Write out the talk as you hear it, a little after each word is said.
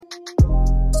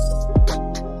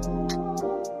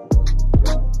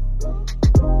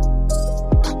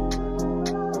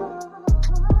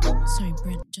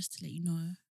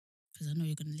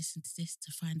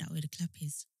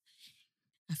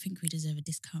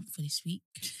account for this week.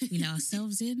 We let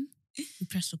ourselves in. We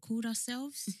press record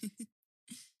ourselves.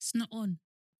 It's not on.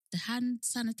 The hand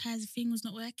sanitizer thing was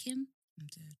not working. I'm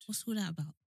dead. What's all that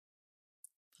about?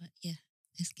 But yeah,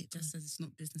 let's get going. Just says it's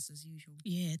not business as usual.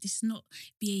 Yeah, this is not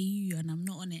BAU and I'm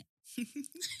not on it.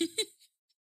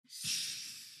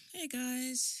 Hey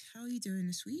guys, how are you doing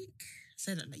this week? I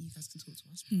said that like you guys can talk to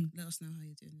us, but let us know how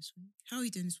you're doing this week. How are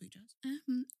you doing this week, Jazz?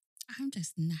 I'm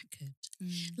just knackered.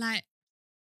 Like,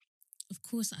 of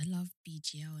course, I love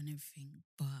BGL and everything,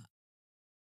 but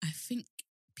I think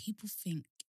people think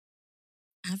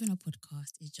having a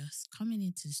podcast is just coming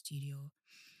into the studio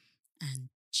and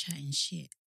chatting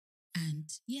shit. And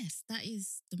yes, that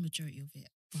is the majority of it,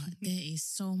 but there is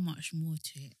so much more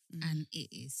to it, and it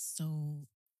is so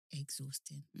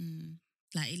exhausting.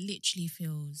 Like, it literally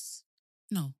feels,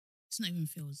 no, it's not even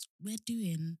feels. We're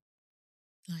doing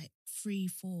like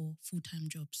 3-4 full-time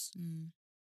jobs.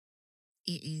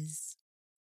 It is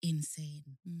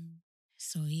insane.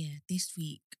 So yeah, this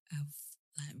week I've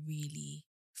like really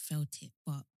felt it,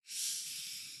 but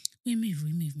we move.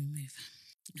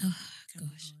 Oh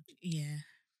gosh, yeah.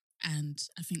 And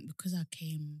I think because I've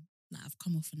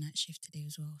come off a night shift today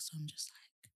as well, so I'm just like,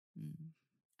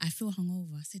 I feel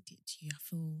hungover. I said it to you.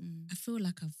 I feel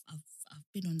like I've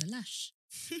been on the lash.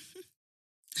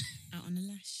 Out on the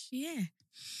lash. Yeah,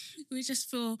 we just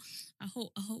feel. I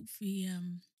hope we.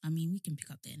 I mean, we can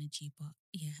pick up the energy, but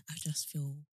yeah, I just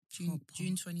feel June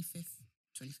 25th.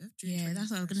 25th? Yeah, that's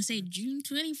what I was gonna say. June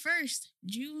 21st.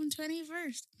 June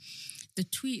 21st. The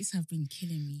tweets have been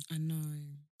killing me. I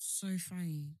know. So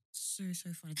funny. So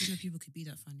funny. I didn't know people could be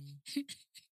that funny.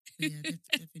 But yeah,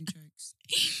 they've been jokes.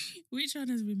 Which one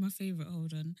has been my favourite?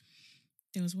 Hold on.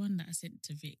 There was one that I sent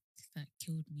to Vic that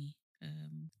killed me. I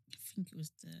think it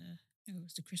was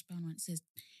the Chris Brown one. It says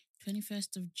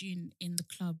 21st of June in the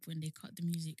club when they cut the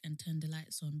music and turned the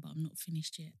lights on, but I'm not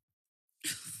finished yet.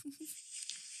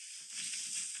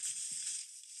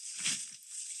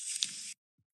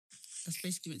 That's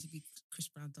basically meant to be Chris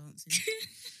Brown dancing.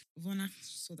 One I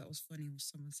saw that was funny was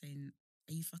someone saying,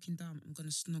 "Are you fucking dumb? I'm gonna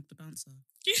snog the bouncer."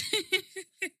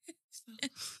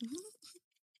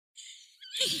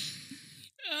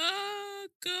 Oh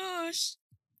gosh.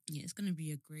 Yeah, it's gonna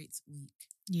be a great week.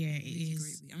 Yeah, it really is.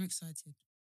 Great week. I'm excited.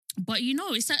 But you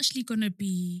know, it's actually gonna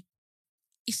be.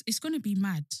 It's gonna be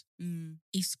mad.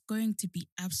 It's going to be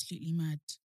absolutely mad.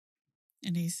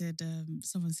 And they said,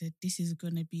 someone said, this is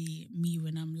gonna be me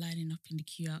when I'm lining up in the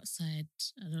queue outside.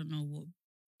 I don't know what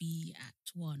be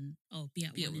at one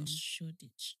in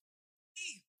Shoreditch.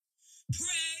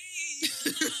 Praise the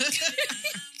Lord,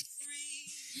 I'm free.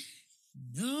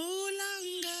 No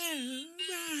longer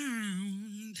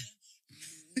around.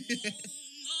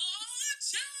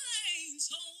 Chains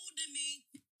holding me.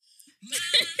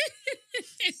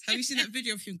 Have you seen that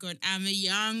video of him going, "I'm a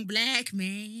young black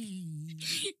man,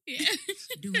 Yeah,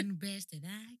 doing the best that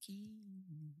I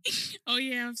can"? Oh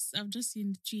yeah, I've just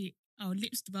seen the tweet. Our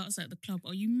lips to bounce at the club.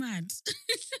 Are you mad?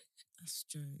 That's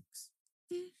jokes.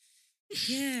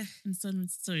 Yeah. And someone,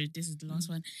 sorry, this is the last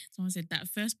one. Someone said that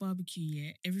first barbecue,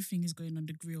 yeah, everything is going on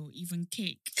the grill, even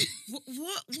cake.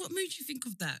 What made you think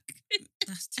of that?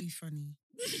 That's too funny.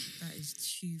 That is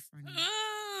too funny.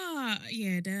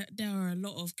 Yeah, there are a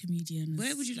lot of comedians.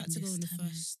 Where would you like to go on the time.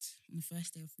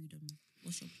 first day of freedom?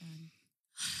 What's your plan?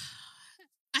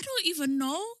 I don't even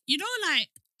know. You know, like,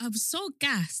 I'm so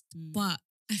gassed, but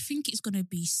I think it's gonna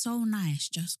be so nice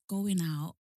just going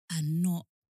out and not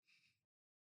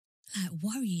like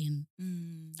worrying.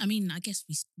 I mean, I guess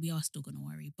we are still gonna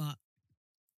worry, but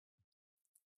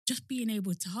just being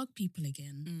able to hug people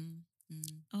again.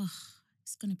 Oh,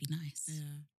 it's gonna be nice.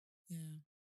 Yeah.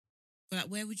 But like,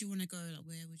 where would you want to go? Like,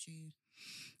 where would you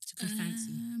tickle your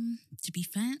fancy? To be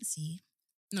fancy?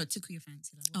 No, tickle your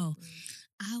fancy. Like,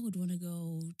 I would want to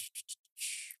go.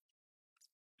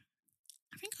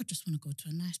 I think I just want to go to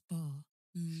a nice bar.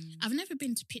 I've never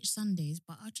been to Pitch Sundays,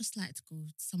 but I'd just like to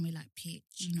go somewhere like Pitch,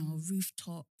 you know,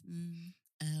 rooftop,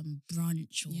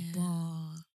 brunch or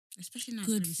bar. Especially now,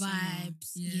 good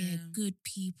vibes, good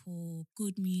people,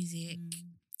 good music,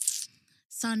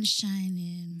 sun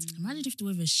shining. Imagine if the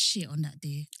weather's shit on that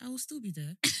day. I will still be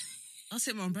there. I'll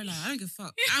take my umbrella. I don't give a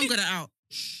fuck. I'm gonna out.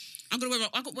 I'm gonna wear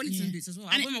I got Wellington boots as well.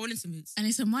 I'll wear my Wellington boots. And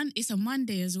it's a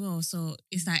Monday as well, so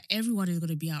it's like everyone is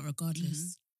gonna be out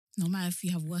regardless. No matter if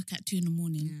you have work at 2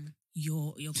 a.m,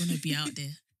 you're gonna be out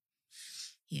there.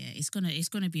 Yeah, it's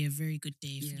gonna be a very good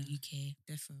day for the UK.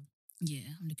 Defo.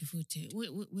 Yeah, I'm looking forward to it.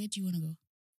 Where do you want to go?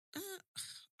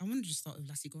 I want to just start with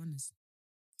Lassie Guanas.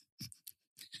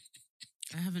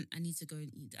 I need to go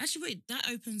and eat. Actually, wait, that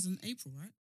opens in April,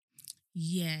 right?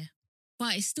 Yeah,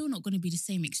 but it's still not going to be the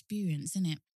same experience, isn't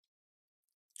it?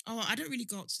 Oh, I don't really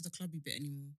go out to the clubby bit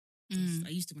anymore. 'Cause I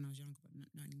used to when I was younger, but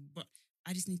not anymore. But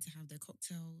I just need to have their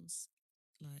cocktails,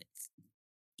 like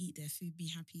eat their food, be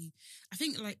happy. I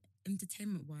think like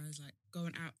entertainment wise, like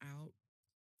going out.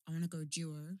 I want to go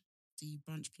Duo, the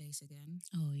brunch place again.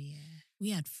 Oh yeah, we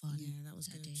had fun. Yeah, that was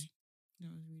that good. day.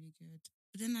 That was really good.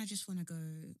 But then I just want to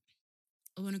go.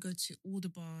 I want to go to all the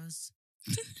bars.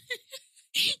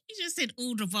 You just said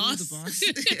all the All bars. the bars.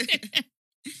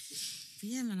 But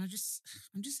yeah, man, I'm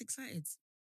just excited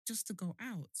just to go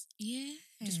out. Yeah.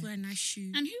 Just wear a nice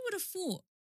shoe. And who would have thought?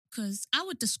 Because I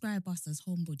would describe us as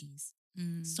homebodies.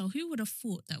 So who would have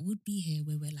thought that we'd be here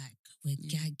where we're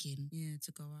gagging? Yeah,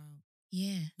 to go out.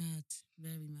 Yeah. Mad.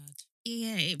 Very mad.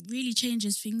 Yeah, it really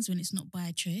changes things when it's not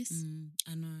by choice.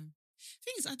 I know.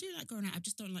 Thing is, I do like going out. I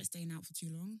just don't like staying out for too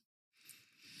long.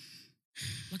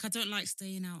 Like, I don't like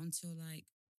staying out until like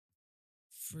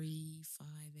 3, 5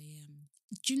 a.m.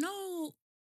 Do you know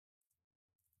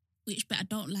which bit I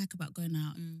don't like about going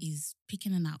out is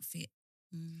picking an outfit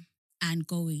and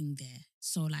going there.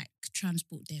 So like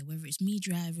transport there, whether it's me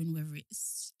driving, whether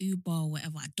it's Uber or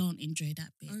whatever, I don't enjoy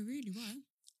that bit. Oh, really? Why?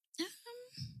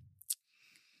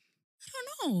 I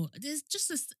don't know. There's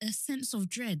just a sense of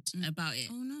dread about it.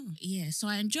 Oh no. Yeah, so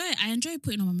I enjoy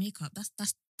putting on my makeup. That's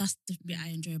the bit I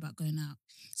enjoy about going out.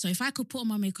 So if I could put on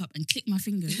my makeup and click my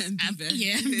fingers and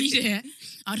be there,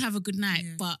 I'd have a good night.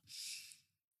 Yeah. But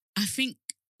I think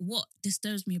what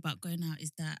disturbs me about going out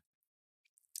is that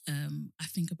I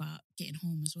think about getting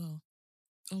home as well.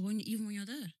 Oh, even when you're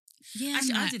there? Yeah,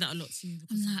 actually, I do that a lot too.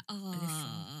 I'm like,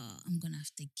 I'm gonna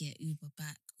have to get Uber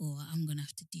back, or I'm gonna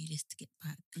have to do this to get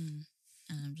back. And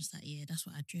I'm just like, yeah, that's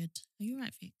what I dread. Are you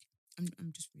right, Vic?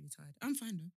 I'm just really tired. I'm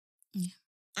fine though. Yeah.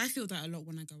 I feel that a lot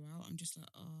when I go out. I'm just like,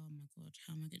 oh my god,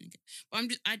 how am I gonna get?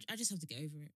 But I just have to get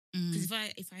over it. Because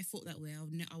if I thought that way,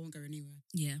 I won't go anywhere.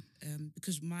 Yeah.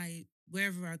 Because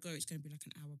wherever I go, it's gonna be like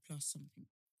an hour plus something,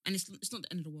 and it's not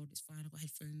the end of the world. It's fine. I've got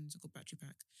headphones. I've got battery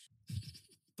pack.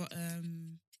 But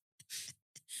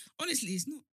honestly, it's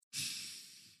not.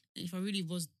 If I really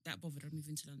was that bothered, I'd move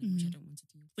into London, which I don't want to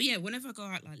do. But yeah, whenever I go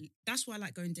out, like that's why I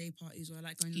like going day parties, or I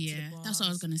like going to the bars. That's what I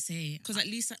was gonna say. Because at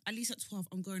least at 12,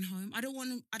 I'm going home. I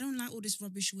don't like all this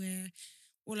rubbish where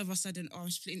all of a sudden, I'm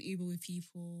splitting Uber with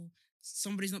people.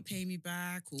 Somebody's not paying me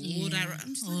back, or all that.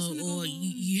 I'm just like, I just wanna go home.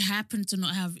 You happen to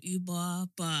not have Uber,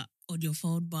 but on your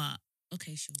phone. But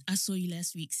okay, sure. I saw you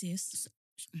last week, sis.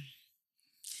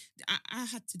 I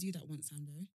had to do that one time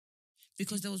though.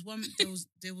 Because there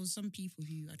was some people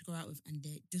who I'd go out with, and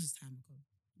this was time ago,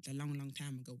 a long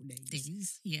time ago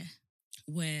days. Yeah.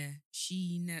 Where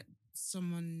she met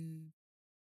someone,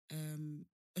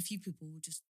 a few people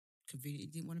just conveniently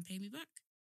didn't want to pay me back,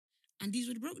 and these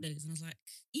were the broke days, and I was like,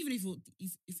 even if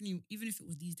it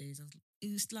was these days,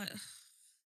 it was like,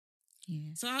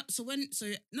 yeah. So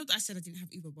not that I said I didn't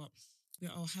have Uber, but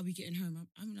how are we getting home?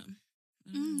 I'm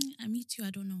like, me too.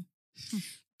 I don't know.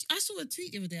 I saw a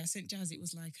tweet the other day. I sent Jazz. It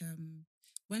was like,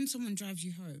 when someone drives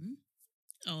you home,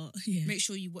 make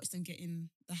sure you watch them get in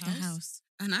the house.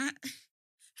 And I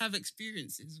have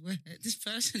experiences where this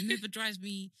person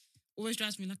always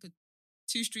drives me like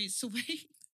 2 streets away.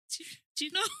 Do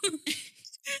you know?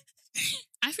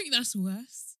 I think that's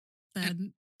worse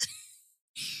than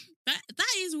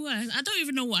that is worse. I don't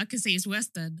even know what I can say is worse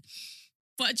than.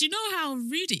 But do you know how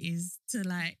rude it is to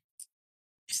like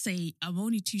say I'm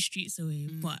only 2 streets away,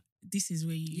 but this is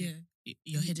where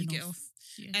you're heading get off.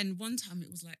 Yeah. And one time it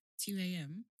was like 2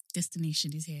 a.m.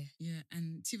 Destination is here. Yeah,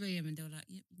 and 2 a.m. and they were like,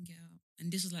 yep, you can get out.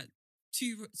 And this was like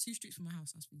two streets from my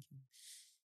house, I was thinking.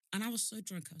 And I was so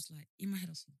drunk, I was like, in my head,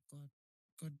 I was like,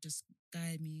 God just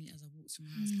guide me as I walk to my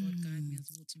house. God guide me as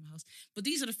I walk to my house. But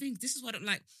these are the things, this is why I don't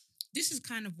like, this is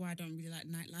kind of why I don't really like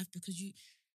nightlife, because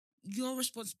your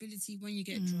responsibility when you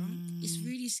get drunk is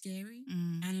really scary.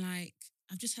 And like,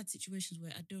 I've just had situations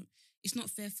where it's not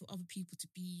fair for other people to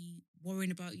be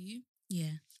worrying about you.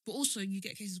 Yeah. But also you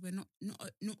get cases where not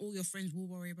all your friends will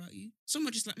worry about you. Some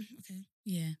are just like, okay.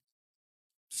 Yeah.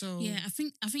 So yeah, I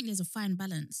think there's a fine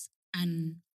balance.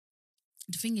 And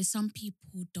the thing is, some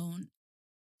people don't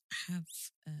have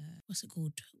what's it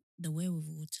called? The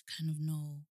wherewithal to kind of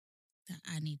know that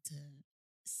I need to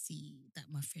see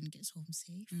that my friend gets home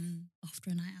safe after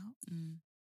a night out.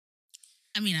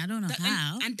 I mean, I don't know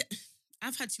how. And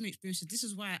I've had too many experiences. This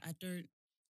is why I don't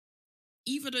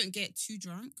get too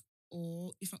drunk,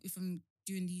 or if I'm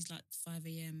doing these like 5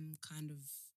 a.m. kind of,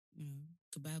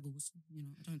 cabagles, I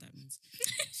don't know what that means.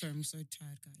 Sorry, I'm so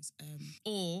tired, guys.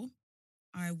 Or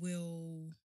I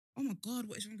will. Oh my God,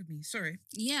 what is wrong with me? Sorry.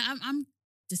 Yeah, I'm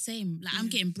the same. Like I'm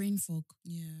getting brain fog.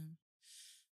 Yeah.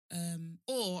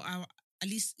 Or at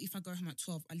least if I go home at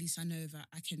 12, at least I know that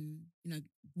I can,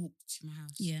 walk to my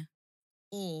house. Yeah.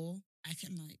 Or I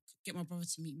can like get my brother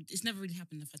to meet me. It's never really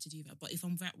happened if I had to do that. But if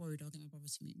I'm that worried, I'll get my brother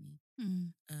to meet me.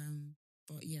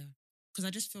 But yeah, because I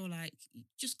just feel like you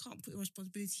just can't put your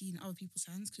responsibility in other people's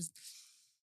hands. Because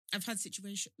I've had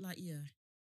situations like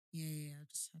I've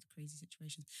just had crazy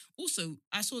situations. Also,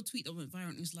 I saw a tweet that went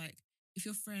viral. It was like, if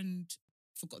your friend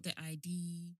forgot their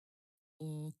ID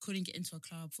or couldn't get into a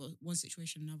club for one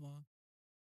situation or another,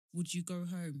 would you go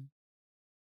home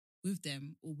with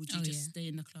them or would you just stay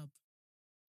in the club?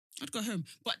 I'd go home.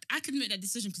 But I can make that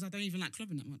decision because I don't even like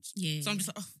clubbing that much. Yeah. So I'm just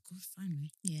like, oh, God,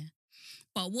 finally. Yeah.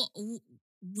 But what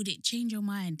would it change your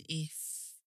mind if,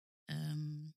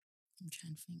 I'm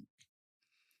trying to think,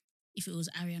 if it was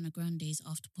Ariana Grande's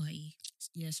after party?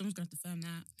 Yeah, someone's going to have to firm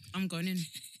that. I'm going in.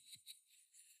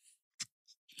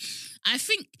 I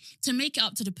think to make it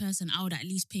up to the person, I would at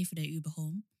least pay for their Uber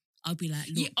home. I'll be like,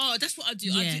 look. Yeah, that's what I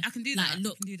do. Yeah, I can do that. Like,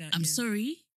 look, I can do that. I'm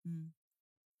sorry,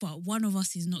 but one of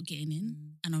us is not getting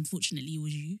in. And unfortunately, it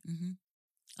was you. Mm-hmm.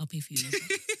 I'll pay for you.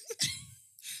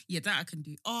 Yeah, that I can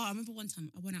do. Oh, I remember one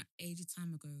time, I went out ages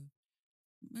time ago,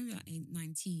 maybe like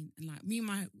 19, and like we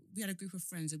had a group of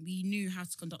friends and we knew how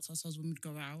to conduct ourselves when we'd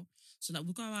go out. So like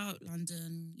we'd go out,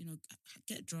 London,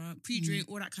 get drunk, pre-drink,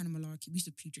 all that kind of malarkey. We used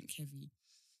to pre-drink heavy.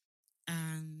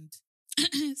 And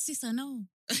sis, I know.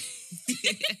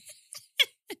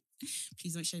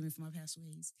 Please don't shame me for my past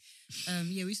ways.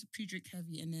 We used to pre-drink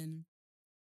heavy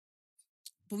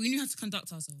but we knew how to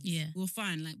conduct ourselves. Yeah. We were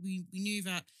fine. Like we knew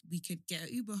that we could get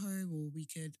an Uber home or we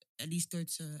could at least go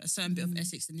to a certain bit of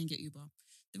Essex and then get Uber.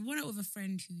 Then we went out with a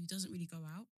friend who doesn't really go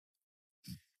out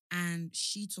and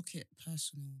she took it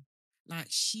personal. Like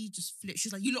she just flipped. She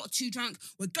was like, you lot are too drunk.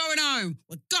 We're going home.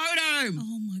 We're going home.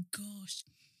 Oh my gosh.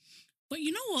 But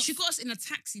you know what? She got us in a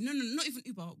taxi. No, not even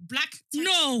Uber. Black taxi.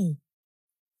 No.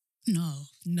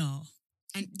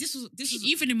 And this was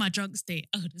even in my drunk state,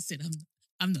 I would have said,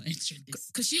 I'm not entering this.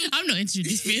 Because I'm not entering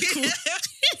this vehicle.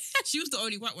 She was the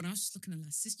only white one. I was just looking at her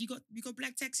like, sis, you got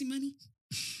black taxi money?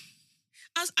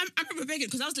 I remember begging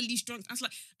because I was the least drunk. I was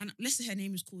like, and let's say her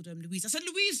name is called Louise. I said,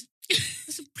 Louise,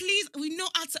 please, we know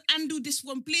how to handle this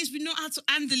one. Please, we know how to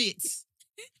handle it.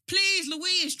 Please,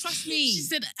 Louise, trust me. She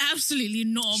said, absolutely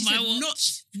not on my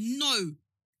watch. No.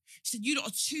 She said, you lot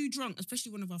are too drunk,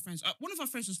 especially one of our friends. One of our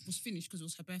friends was finished because it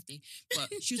was her birthday. But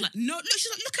she was like, no, look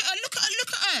at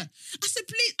her. I said,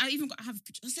 please. I even got to have a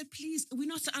picture. I said, please, we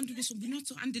know how to handle this one. We know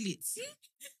how to handle it. She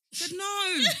said,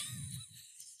 no.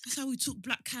 That's how we took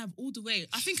black cab all the way.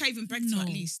 I think I even begged her at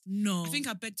least. No. I think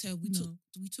I begged her. We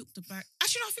took the back.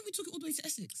 Actually, no, I think we took it all the way to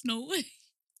Essex. No way.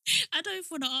 I don't even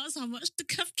want to ask how much the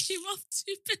cab came up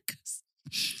to because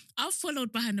I've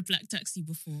followed behind a black taxi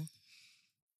before.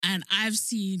 And I've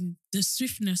seen the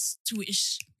swiftness to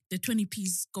which the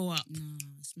 20p's go up. No,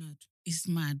 it's mad. It's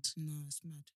mad. No, it's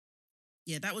mad.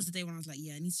 Yeah, that was the day when I was like,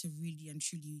 yeah, I need to really and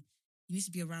truly, you need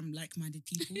to be around like-minded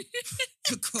people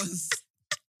because...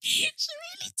 She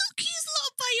really took you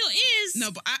lot by your ears.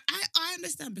 No, but I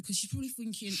understand because she's probably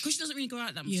thinking, because she doesn't really go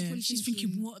out that much. Yeah, she's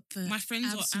thinking, what the my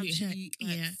friends are absolutely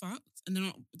fucked. And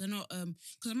they're not,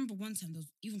 because I remember one time, there was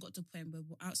even got to the point where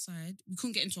we're outside. We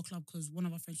couldn't get into a club because one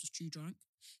of our friends was too drunk.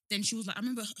 Then she was like, I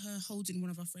remember her holding one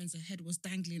of our friends, her head was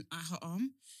dangling at her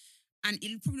arm. And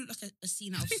it probably looked like a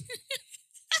scene out of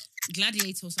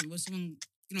Gladiator or something where someone,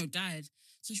 died.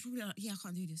 So she's probably like, yeah, I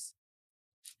can't do this.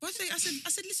 But I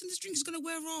said, listen, this drink is going to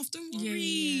wear off. Don't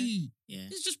worry. Yeah.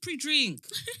 It's just pre-drink.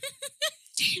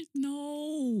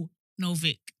 No,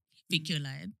 Vic. Vic, you're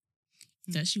lying.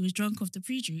 That she was drunk off the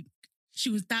pre-drink. She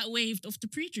was that waved off the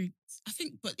pre-drink. I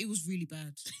think, but it was really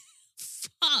bad.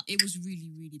 Fuck. It was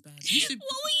really, really bad. What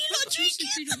were you not drinking?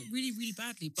 Really, really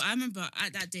badly. But I remember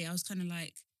at that day, I was kind of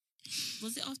like,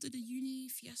 was it after the uni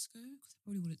fiasco? Because I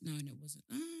probably wouldn't. No, it wasn't.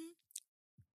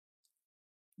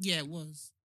 Yeah, it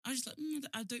was. I was just like,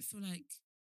 I don't feel like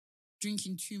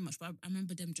drinking too much, but I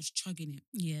remember them just chugging it.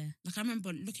 Yeah. Like I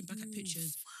remember looking back at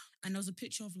pictures and there was a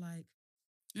picture of like,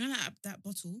 that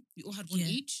bottle, we all had one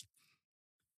each.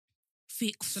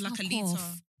 Vic, so like a litre.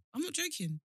 Off. I'm not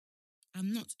joking.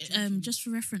 I'm not joking. Just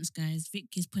for reference, guys, Vic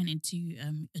is pointing to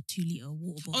a 2 litre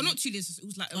water bottle. Oh, not 2 litres. It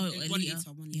was like a 1 litre. 1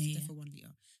 litre. Yeah. Therefore 1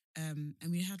 litre.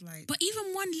 And we had like... But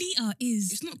even 1 litre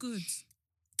is... It's not good.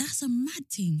 That's a mad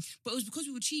thing. But it was because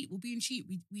we were cheap. We're being cheap.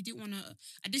 We didn't want to...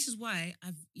 And this is why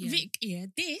I've... Yeah. Vic,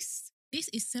 this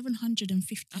is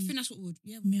 750. I think that's what we would...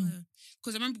 Yeah, we were.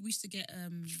 Because I remember we used to get...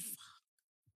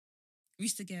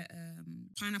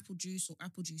 pineapple juice or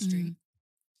apple juice drink.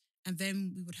 And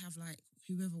then we would have like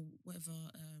whatever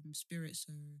spirits.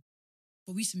 So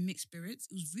but we used to mix spirits.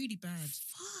 It was really bad.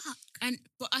 Fuck.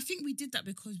 But I think we did that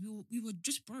because we were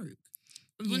just broke.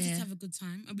 We wanted to have a good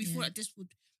time, and we thought that this would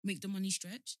make the money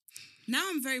stretch. Now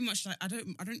I'm very much like I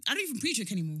don't even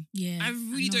pre-drink anymore. Yeah, I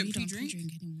really don't pre-drink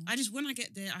anymore. I just, when I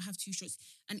get there, I have 2 shots,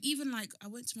 and even like I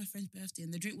went to my friend's birthday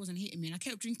and the drink wasn't hitting me, and I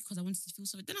kept drinking because I wanted to feel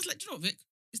something. Then I was like, do you know what, Vic?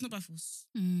 It's not by force.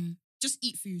 Just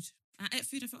eat food. I ate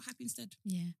food. I felt happy instead.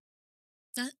 Yeah,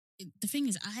 the thing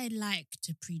is, I like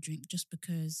to pre-drink just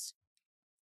because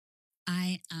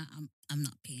I'm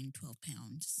not paying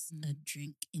 £12 a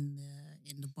drink in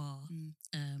the bar.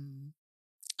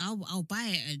 I'll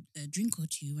buy a drink or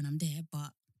two when I'm there,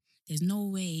 but there's no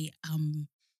way I'm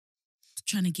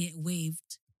trying to get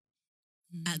waved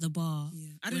at the bar.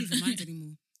 Yeah, I don't even mind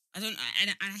anymore.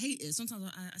 I hate it.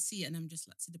 Sometimes I see it and I'm just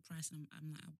like, see the price and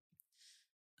I'm like,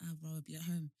 I'd rather be at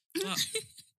home.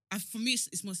 But for me,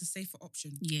 it's more a safer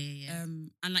option. Yeah.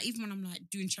 And like even when I'm like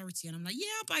doing charity and I'm like,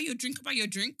 I'll buy you a drink.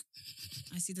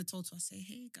 I see the total. I say,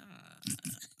 hey God,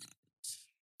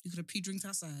 you could have pre-drinked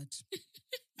outside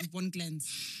with one Glens.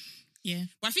 Yeah,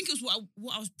 but I think it was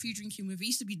what I was pre-drinking with. It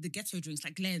used to be the ghetto drinks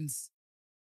like Glens.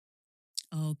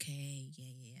 Okay,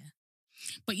 yeah.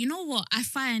 But you know what? I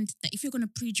find that if you're gonna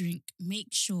pre-drink, make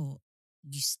sure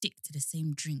you stick to the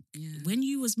same drink. Yeah. When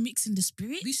you was mixing the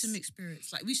spirits, we used to mix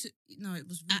spirits. Like no, it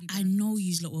was really bad. I know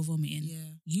you lot were vomiting.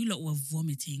 Yeah, you lot were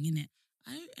vomiting, innit?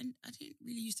 I didn't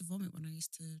really used to vomit when I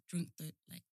used to drink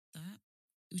like that.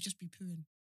 It would just be pooing.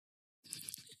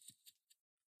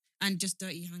 And just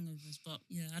dirty hangovers. But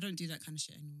yeah, I don't do that kind of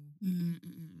shit anymore.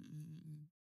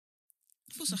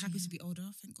 I feel so happy to be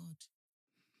older, thank God.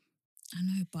 I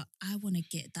know, but I want to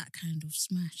get that kind of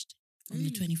smashed on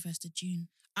the 21st of June.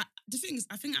 The thing is,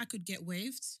 I think I could get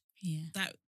waved. Yeah.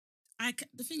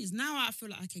 The thing is, now I feel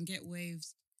like I can get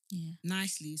waved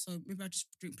nicely. So maybe I just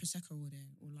drink Prosecco all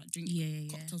day or like drink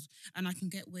cocktails and I can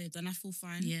get waved and I feel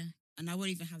fine. Yeah. And I won't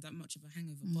even have that much of a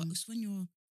hangover. But it's when you're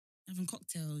having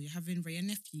cocktail, you're having Ray and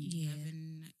Nephew, you're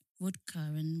having vodka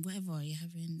and whatever, you're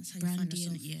having brandy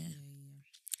and yeah.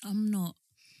 I'm not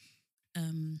I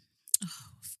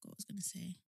forgot what I was gonna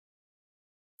say.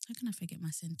 How can I forget my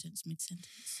sentence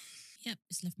mid-sentence? Yep,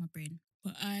 it's left my brain.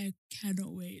 But I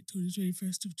cannot wait till the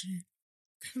 21st of June.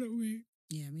 Cannot wait.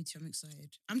 Yeah, me too. I'm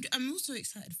excited. I'm also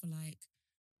excited for like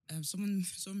someone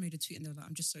made a tweet and they were like,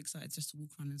 I'm just so excited just to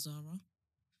walk around in Zara.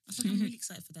 I was like, I'm really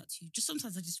excited for that too. Just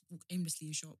sometimes I just walk aimlessly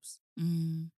in shops.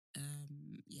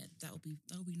 Yeah, that'll be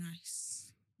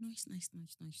nice. Nice.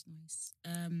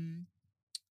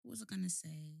 What was I gonna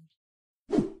say?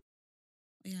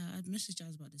 Yeah, I messaged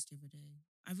Jazz about this the other day.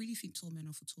 I really think tall men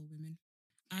are for tall women.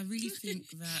 I really think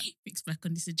that Mix back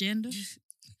on this agenda.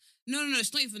 No,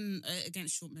 it's not even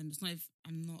against short men. It's not.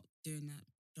 I'm not doing that.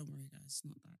 Don't worry, guys. It's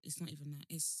not that. It's not even that.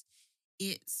 It's.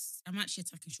 I'm actually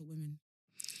attacking short women.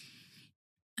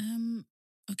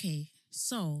 Okay.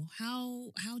 So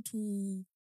how tall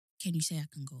can you say I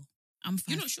can go? I'm 5.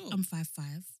 You're not sure. I'm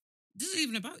 5'5". This isn't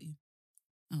even about you.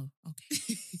 Oh,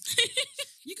 okay.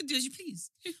 You can do as you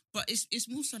please. But it's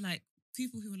more so like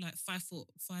people who are like 5 foot,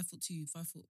 5'2", 5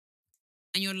 foot,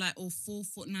 and you're like,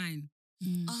 4'9".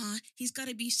 He's got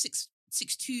to be 6'2",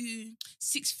 6'3",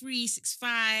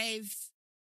 6'5".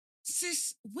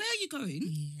 Sis, where are you going?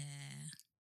 Yeah.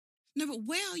 No, but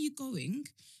where are you going?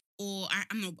 Or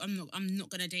I'm not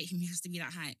gonna date him. He has to be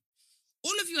that height.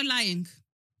 All of you are lying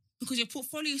because your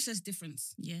portfolio says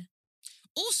difference. Yeah.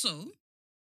 Also,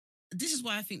 this is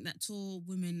why I think that tall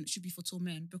women should be for tall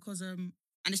men because and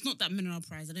it's not that men are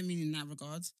prized. I don't mean in that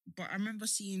regard. But I remember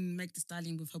seeing Meg Thee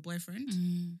Stallion with her boyfriend,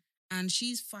 and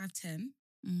she's 5'10",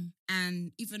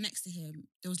 and even next to him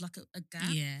there was like a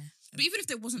gap. Yeah. But even if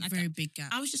there wasn't a very big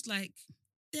gap, I was just like,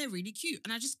 they're really cute,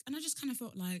 and I just kind of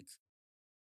felt like,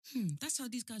 that's how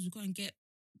these guys will go and get.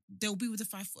 They'll be with the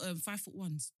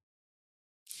 5'1".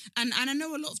 And I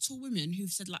know a lot of tall women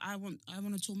who've said like I want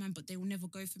a tall man, but they will never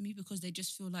go for me because they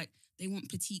just feel like they want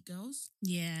petite girls.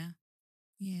 Yeah.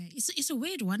 It's a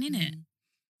weird one, isn't it?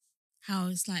 How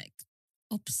it's like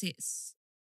opposites.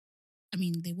 I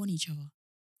mean, they want each other.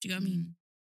 Do you know what I mean?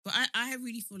 But I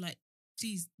really feel like,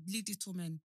 please leave these tall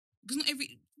men because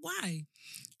why?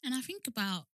 And I think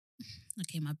about.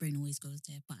 Okay, my brain always goes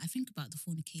there, but I think about the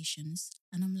fornications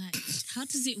and I'm like, how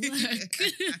does it work?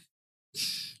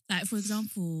 Like, for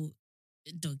example,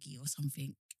 doggy or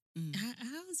something.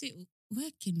 How is it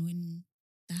working when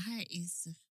the height is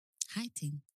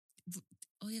heighting?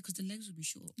 Oh, yeah, because the legs would be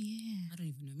short. Yeah. I don't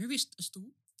even know. Maybe it's a stool.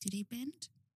 Do they bend?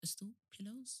 A stool?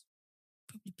 Pillows?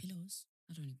 Probably pillows.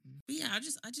 I don't even know. But yeah, I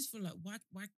just feel like, why?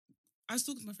 I was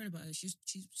talking to my friend about it. She's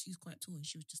quite tall and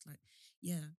she was just like,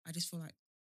 yeah, I just feel like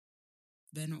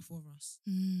they're not for us.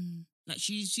 Mm. Like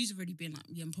she's already been like,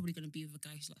 yeah, I'm probably gonna be with a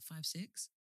guy who's like 5'6",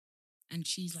 and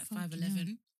she's like Fuck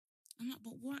 5'11". I'm like,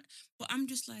 but what? But I'm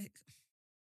just like,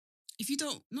 if you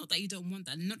don't, not that you don't want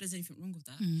that, not there's anything wrong with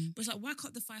that, but it's like, why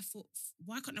can't the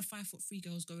 5'3"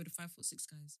 girls go with the 5'6"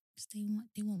 guys? Because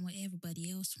they want what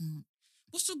everybody else want.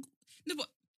 What's so? No, but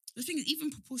the thing is, even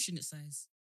proportionate size.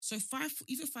 So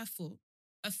even 5 foot,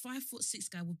 a 5'6"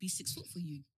 guy would be 6 foot for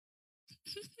you.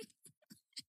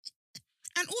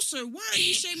 And also, why are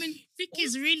you shaming?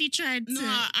 Vicky's really tried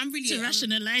to, I'm really to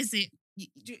rationalize it.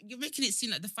 You're making it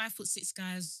seem like the 5'6"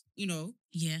 guys, you know,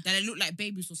 that they look like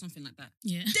babies or something like that.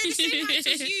 Yeah, They're the same height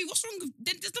as you. What's wrong with?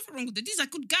 There's nothing wrong with them. These are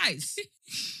good guys.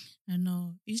 I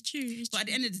know it's true. But at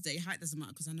the end of the day, height doesn't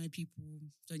matter because I know people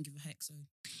don't give a heck. So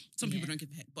some people don't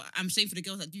give a heck. But I'm saying for the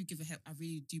girls that do give a heck, I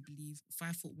really do believe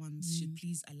 5'1" should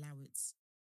please allow it.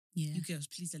 Yeah, you girls,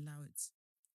 please allow it.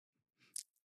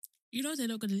 You know they're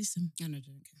not gonna listen. I know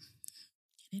they don't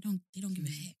care. They don't give a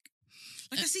heck.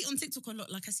 Like I see on TikTok a lot.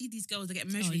 Like I see these girls that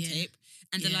get measuring tape,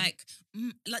 and they're like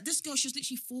this girl, she was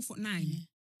literally 4'9". Yeah.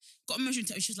 Got a measuring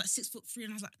tape. She was like 6'3",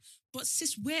 and I was like, "But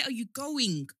sis, where are you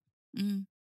going?" I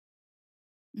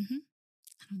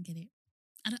don't get it.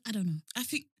 I don't know. I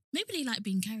think maybe they like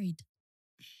being carried.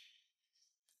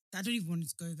 I don't even want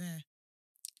to go there.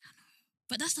 I know,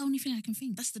 but that's the only thing I can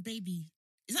think. That's the baby.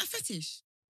 Is that a fetish?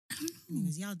 I don't know.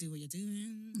 Anyways, y'all do what you're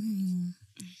doing.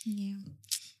 Yeah,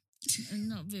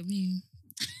 not a bit me.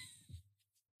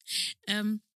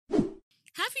 Have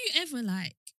you ever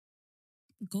like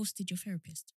ghosted your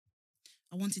therapist?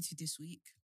 I wanted to this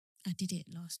week. I did it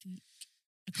last week,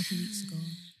 a couple of weeks ago.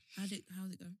 How'd it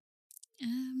go?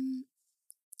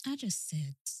 I just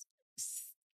said,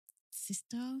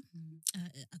 sister,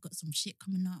 I got some shit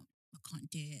coming up. I can't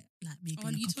do it. Like maybe in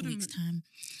a couple of weeks' time.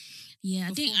 Yeah,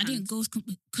 I didn't ghost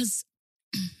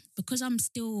because I'm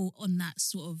still on that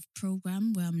sort of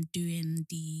program where I'm doing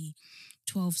the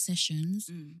 12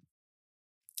 sessions.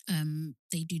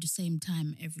 They do the same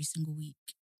time every single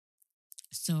week.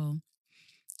 So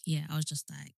yeah, I was just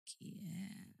like,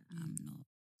 I'm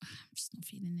just not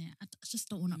feeling it. I just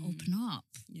don't want to open up.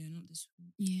 Yeah, not this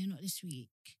week. Yeah, not this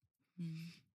week.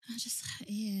 I just,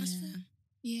 That's fair.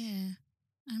 Yeah.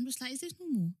 I'm just like, is this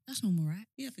normal? That's normal, right?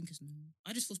 Yeah, I think it's normal.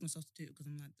 I just forced myself to do it because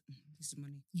I'm like, this is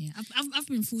money. Yeah, I've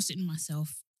been forcing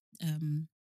myself.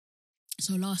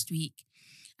 So last week,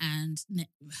 and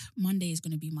Monday is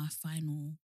going to be my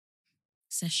final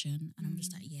session, and I'm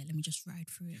just like, let me just ride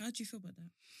through it. How do you feel about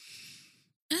that?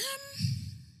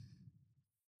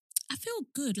 I feel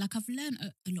good. Like I've learned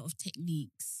a lot of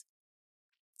techniques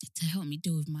to help me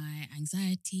deal with my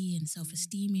anxiety and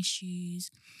self-esteem issues.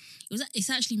 It's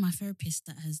actually my therapist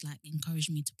that has like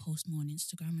encouraged me to post more on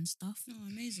Instagram and stuff. Oh,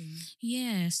 amazing.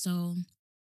 Yeah, so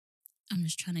I'm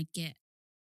just trying to get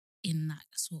in that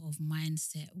sort of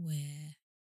mindset where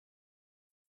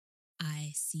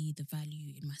I see the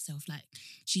value in myself. Like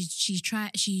she's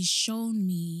shown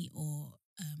me, or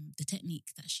the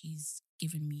technique that she's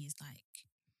given me is like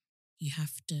you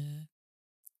have to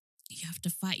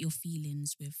fight your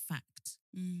feelings with fact.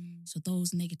 So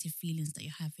those negative feelings that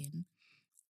you're having,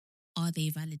 are they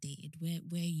validated? Where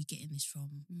are you getting this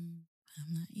from? And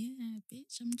I'm like, yeah,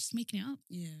 bitch, I'm just making it up.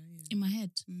 Yeah. In my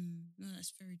head. No,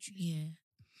 that's very true. Yeah.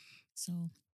 So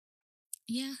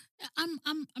yeah, I'm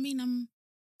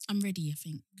ready, I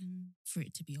think, for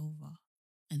it to be over,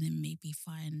 and then maybe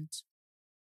find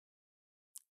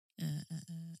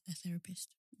a therapist.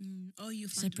 Oh, you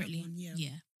find separately. One,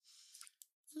 yeah.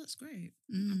 Oh, that's great.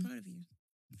 I'm proud of you.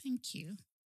 Thank you.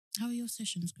 How are your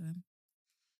sessions going?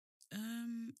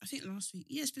 I think last week,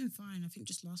 it's been fine. I think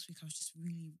just last week I was just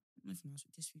really, not even last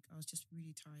week, this week I was just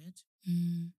really tired.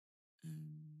 And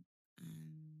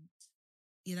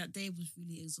yeah, that day was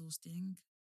really exhausting.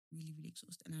 Really, really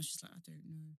exhausting. And I was just like, I don't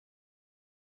know.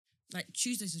 Like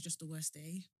Tuesdays are just the worst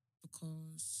day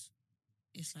because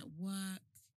it's like work,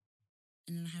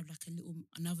 and then I have like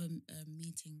another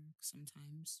meeting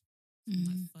sometimes from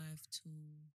like 5 to.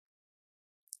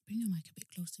 Bring your mic a bit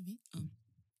closer to me.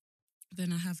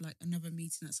 Then I have like another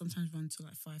meeting that sometimes runs till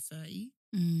like 5:30.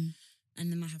 And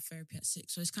then I have therapy at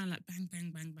 6. So it's kind of like bang,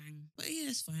 bang, bang, bang. But yeah,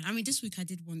 it's fine. I mean, this week I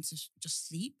did want to just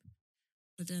sleep.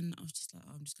 But then I was just like,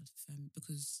 I'm just going to film it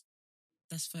because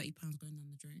that's £30 going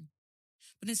down the drain.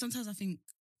 But then sometimes I think,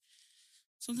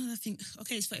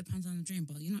 okay, it's £30 down the drain,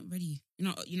 but you're not ready.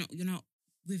 You're not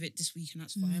with it this week, and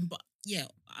that's fine. But yeah,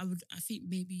 I think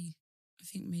maybe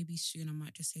soon I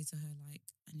might just say to her, like,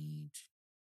 I need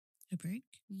a break.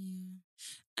 Yeah,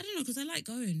 I don't know, because I like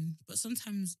going, but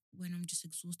sometimes when I'm just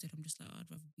exhausted, I'm just like, I'd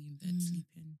rather be in bed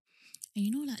sleeping.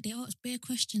 And like they ask bare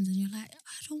questions, and you're like,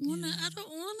 I don't wanna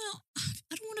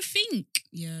think.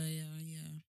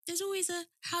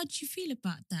 how do you feel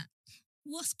about that?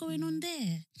 What's going on there?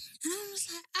 And I was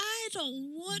like, I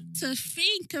don't want to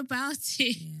think about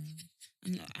it. Yeah.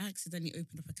 And I accidentally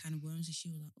opened up a can of worms and she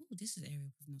was like, oh, this is an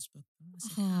area we've not spoken about.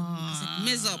 I said, I said,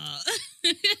 mess up.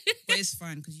 But it's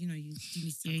fine because, you need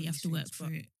to you have to work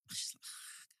through it. I was just like,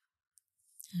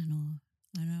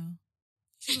 I know.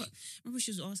 Remember she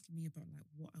was asking me about like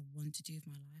what I want to do with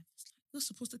my life. It's like, you're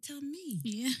supposed to tell me.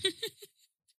 Yeah.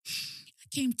 I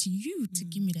came to you to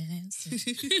give me that answer.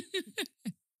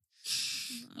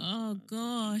 Oh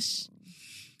gosh.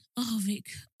 Oh Vic.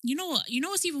 You know what? You know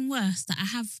what's even worse? That I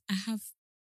have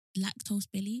lactose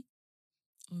belly.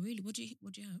 Oh really? What do you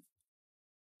have?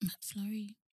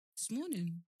 McFlurry. This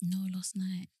morning? No, last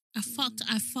night. I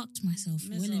fucked myself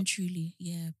Mess well up. and truly.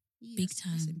 Yeah. Big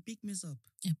time. That's a big mess up.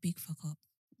 A big fuck up.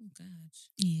 Oh God.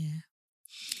 Yeah.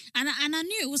 And I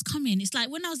knew it was coming. It's like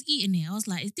when I was eating it, I was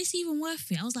like, is this even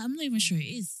worth it? I was like, I'm not even sure it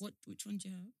is. Which one do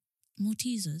you have?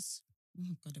 Maltesers.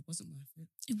 Oh God, it wasn't worth it.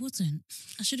 It wasn't.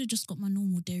 I should have just got my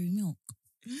normal dairy milk.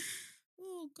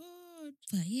 Oh God.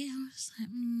 But yeah, I was like,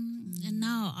 and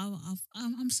now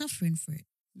I'm suffering for it.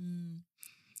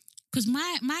 Because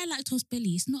my lactose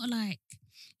belly, it's not like,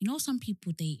 some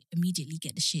people, they immediately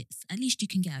get the shits. At least you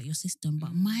can get out your system.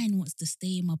 But mine wants to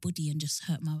stay in my body and just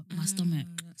hurt my stomach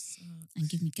That sucks. and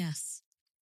give me gas.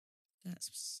 That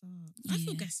sucks. I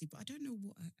feel gassy, but I don't know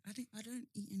what. I don't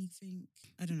eat anything.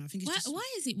 I don't know. I think it's Why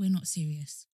is it we're not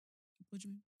serious? What do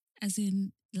you mean? As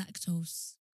in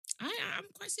lactose. I'm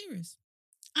quite serious.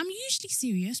 I'm usually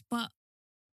serious, but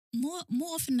more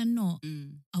often than not,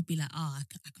 I'll be like, I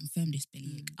confirm this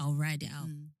belly ache. I'll ride it out.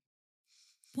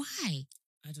 Why?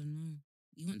 I don't know.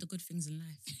 You want the good things in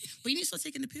life. But you need to start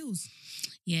taking the pills.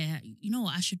 Yeah, you know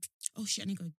what? I should... Oh shit, I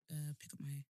need to go pick up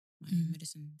my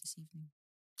medicine this evening.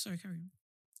 Sorry, carry on.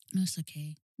 No, it's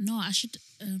okay. No, I should...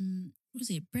 what was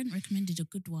it? Brent recommended a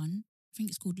good one. I think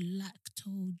it's called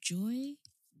Lacto Joy.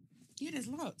 Yeah, there's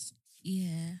lots.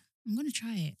 Yeah, I'm going to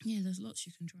try it. Yeah, there's lots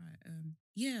you can try.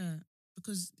 Yeah,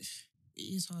 because it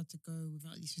is hard to go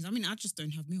without these things. I mean, I just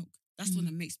don't have milk. That's the one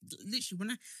that makes...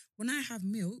 Literally, when I have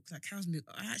milk, like cow's milk,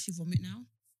 I actually vomit now.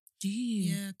 Do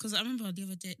you? Yeah, because I remember not the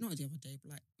other day,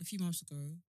 but like a few months ago,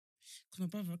 because my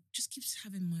brother just keeps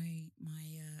having my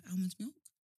almond milk.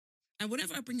 And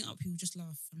whenever I bring it up, he will just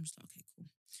laugh. I'm just like, okay, cool.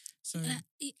 So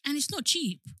and it's not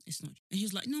cheap. It's not. And he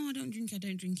was like, no, I don't drink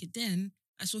it. Then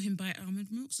I saw him buy almond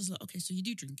milk. So I was like, okay, so you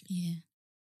do drink it. Yeah.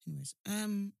 Anyways,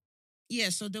 yeah,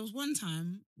 so there was one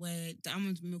time where the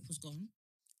almond milk was gone.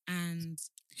 And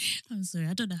I'm sorry,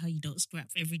 I don't know how you don't scrap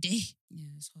every day. Yeah,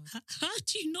 it's hard. How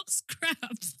do you not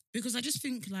scrap? Because I just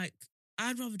think like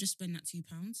I'd rather just spend that £2.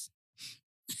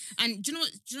 And do you know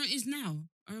what it is now?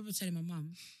 I remember telling my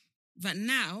mum that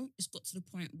now it's got to the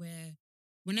point where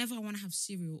whenever I want to have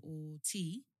cereal or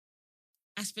tea,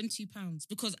 I spend £2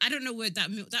 because I don't know where that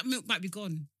milk might be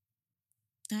gone.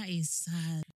 That is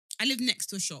sad. I live next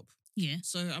to a shop. Yeah.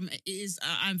 So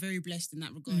I'm very blessed in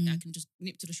that regard. I can just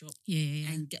nip to the shop.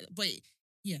 Yeah. And get, but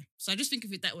yeah. So I just think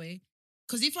of it that way.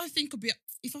 Because if I think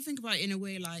about it in a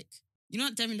way like, you know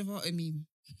that Demi Lovato meme?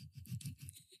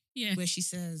 Yeah. Where she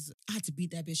says, I had to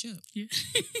beat that bitch up. Yeah.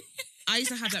 I used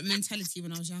to have that mentality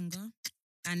when I was younger.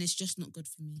 And it's just not good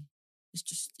for me.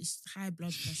 It's high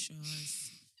blood pressure.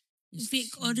 Vic,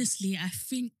 honestly, I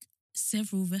think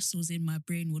several vessels in my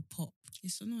brain would pop.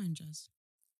 It's annoying, Jazz.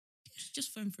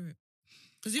 Just phone through it.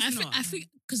 Because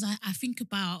I think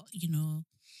about,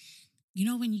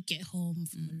 when you get home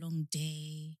from a long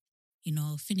day,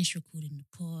 finish recording the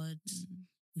pod,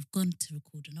 we've gone to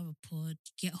record another pod,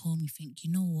 get home, you think,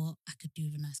 you know what, I could do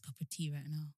with a nice cup of tea right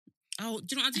now. Oh,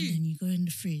 do you know what I do? And then you go in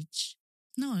the fridge.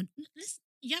 No,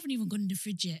 you haven't even gone in the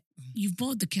fridge yet. You've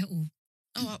boiled the kettle.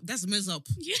 Oh, that's a mess up.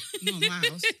 Yeah. Not my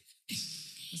house.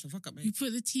 That's a fuck up, mate. You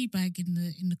put the tea bag in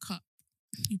the cup.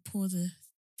 You pour the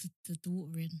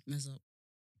water in. Mess up.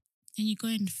 And you go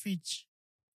in the fridge.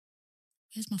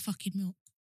 Where's my fucking milk?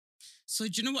 So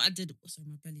do you know what I did? Oh, sorry,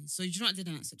 my belly. So do you know what I did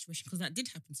in that situation? Because that did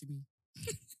happen to me.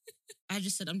 I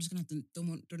just said, I'm just going to have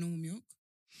the normal milk.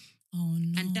 Oh,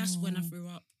 no. And that's when I threw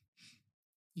up.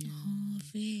 Yeah. Oh,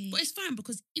 Vic. But it's fine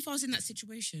because if I was in that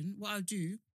situation, what I'll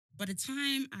do, by the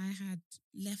time I had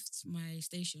left my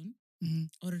station, I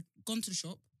would have gone to the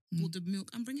shop, bought the milk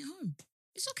and bring it home.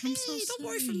 It's okay. I'm so don't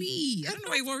worry sorry. for me. I don't know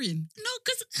why you're worrying. No,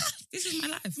 because this is my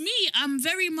life. Me, I'm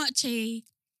very much a,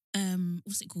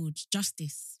 what's it called?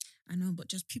 Justice. I know, but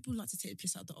just people like to take the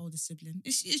piss out of the older sibling.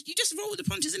 You just roll with the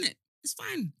punches, innit? It's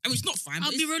fine. I mean, it's not fine.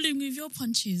 I'll be rolling with your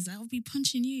punches. I'll be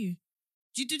punching you.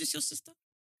 Do you do this to your sister?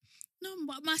 No,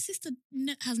 but my sister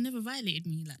has never violated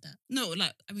me like that. No,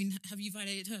 like, I mean, have you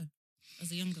violated her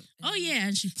as a younger? Oh, yeah,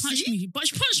 and she punched me. But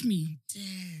she punched me.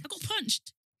 Damn. I got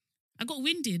punched. I got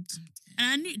winded. And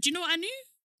I knew, do you know what I knew?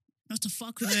 Not to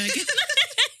fuck with her again.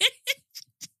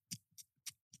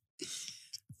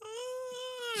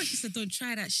 Oh, she said, don't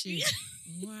try that shit.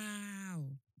 Wow.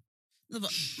 No,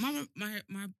 but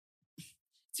my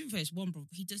to be fair, it's one bro.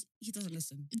 He doesn't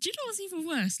listen. Do you know what's even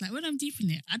worse? Like when I'm deep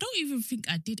in it, I don't even think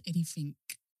I did anything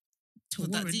to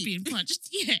warrant being punched.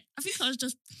 Yeah, I think I was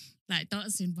just like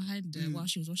dancing behind her while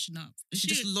she was washing up. She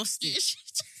just lost it.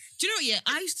 Do you know what?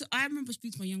 Yeah, I remember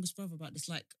speaking to my youngest brother about this.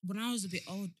 Like when I was a bit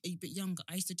younger,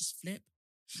 I used to just flip.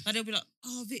 Like they'll be like,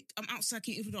 "Oh, Vic, I'm outside.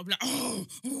 Can you open the door?" I'll be like,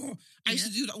 "Oh." I used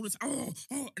to do that all the time.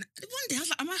 Oh. And one day I was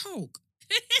like, "Am I Hulk?"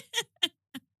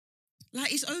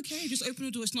 Like, it's okay, just open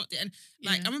the door, it's not there. And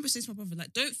like, I remember saying to my brother,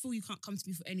 like, don't feel you can't come to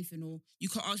me for anything or you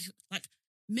can't ask, like,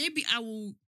 maybe I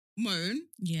will moan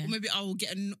or maybe I will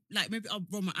maybe I'll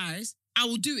roll my eyes. I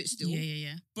will do it still.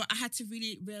 Yeah. But I had to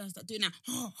really realise that doing that,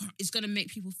 it's going to make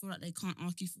people feel like they can't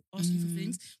ask you for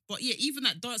things. But yeah, even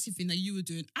that dancing thing that you were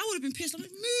doing, I would have been pissed. I'm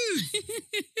like, move.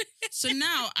 So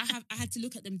now I had to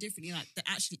look at them differently, like they're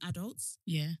actually adults.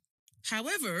 Yeah.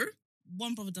 However,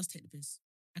 one brother does take the piss.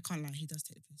 I can't lie, he does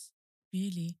take the piss.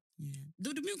 Really? Yeah.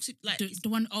 The milk's like the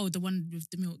one with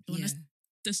the milk. The one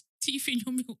that's teeth in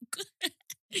your milk.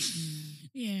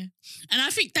 Yeah. And I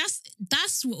think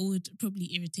that's what would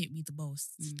probably irritate me the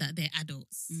most, that they're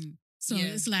adults. So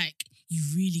it's like you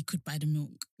really could buy the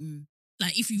milk.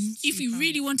 Like if you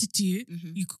really wanted to,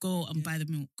 you could go and buy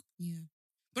the milk. Yeah.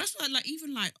 But that's why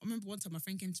I remember one time my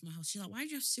friend came to my house, she's like, "Why do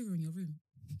you have cereal in your room?"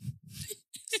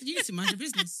 I said, "You need to mind your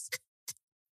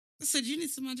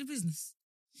business."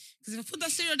 Because if I put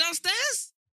that cereal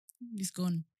downstairs, it's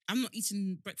gone. I'm not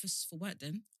eating breakfast for work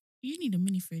then. You need a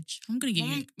mini fridge. I'm gonna get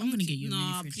you a mini fridge.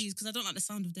 Nah, please, because I don't like the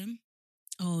sound of them.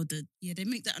 Oh, they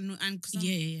make that annoying. And because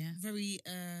I'm very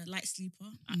light sleeper,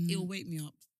 it'll wake me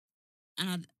up.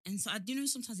 And so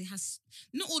sometimes it has,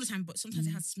 not all the time, but sometimes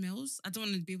it has smells. I don't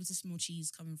want to be able to smell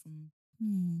cheese coming from.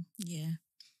 Yeah.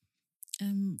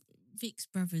 Vic's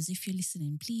brothers, if you're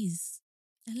listening, please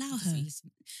allow her.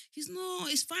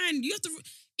 It's fine. You have to.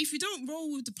 If you don't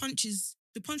roll with the punches,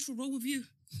 the punch will roll with you.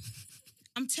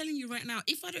 I'm telling you right now.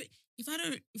 If I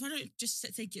don't just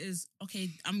take it as okay,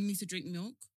 I need to drink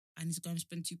milk. I need to go and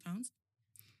spend £2.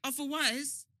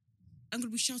 Otherwise, I'm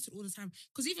gonna be shouted all the time.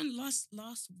 Because even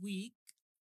last week,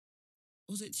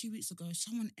 or was it 2 weeks ago?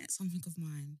 Someone ate something of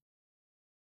mine.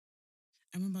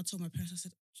 I remember I told my parents.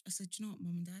 I said, "Do you know what,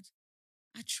 Mum and Dad?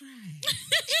 I tried.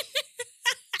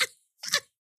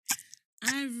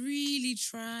 I really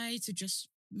try to just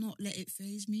not let it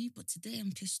faze me, but today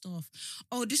I'm pissed off."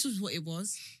 Oh, this was what it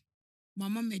was. My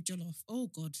mum made jollof. Oh,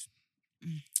 God.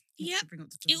 Yep.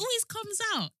 It always comes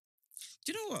out.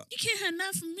 Do you know what? You can't have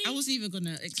nothing from me. I wasn't even going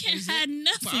to expose it.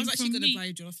 Nothing but I was actually going to buy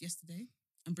a jollof yesterday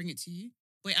and bring it to you.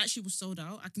 But it actually was sold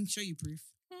out. I can show you proof.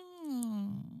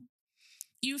 Oh.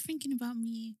 You were thinking about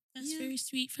me. That's very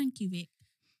sweet. Thank you, Vic.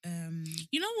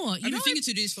 You know what? I've been thinking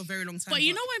to do this for a very long time. But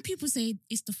you know when people say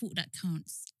it's the thought that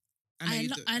counts?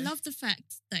 I love the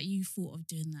fact that you thought of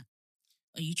doing that.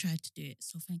 Or you tried to do it.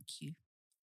 So thank you.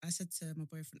 I said to my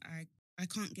boyfriend, I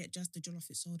can't get just the jollof,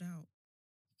 it's sold out.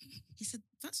 He said,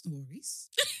 "That's no worries."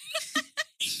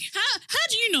 How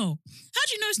do you know? How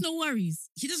do you know it's no worries?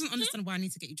 He doesn't understand why I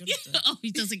need to get you jollof. Oh, he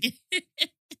doesn't get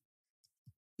it.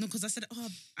 No, because I said,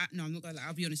 no, I'm not going to lie.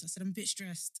 I'll be honest. I said, I'm a bit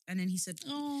stressed. And then he said,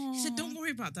 "Don't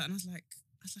worry about that." And I was like,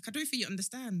 I don't think you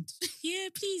understand. Yeah,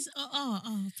 please.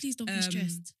 Please don't be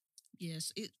stressed.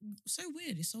 Yes, it's so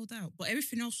weird. It's sold out. But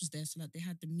everything else was there. So like they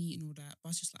had the meat and all that. But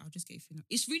I was just like, I'll just get it.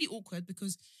 It's really awkward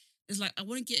because it's like, I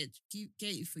want to get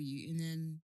it for you. And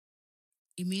then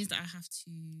it means that I have to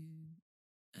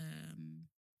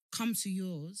come to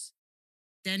yours,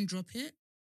 then drop it.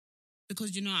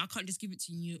 Because, I can't just give it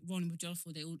to you rolling with jollof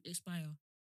or they will expire.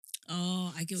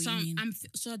 Oh, I get what you mean.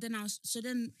 So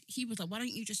then he was like, "Why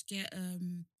don't you just get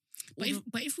But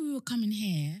if we were coming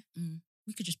here,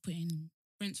 we could just put in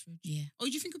Brentford." Yeah. Oh,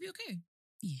 do you think it'll be okay?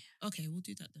 Yeah. Okay, we'll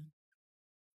do that then.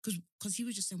 Because he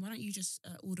was just saying, "Why don't you just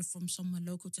order from somewhere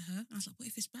local to her?" And I was like, "What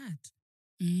if it's bad?"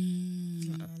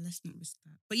 Like, let's not risk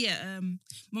that. But yeah,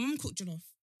 my mum cooked jollof.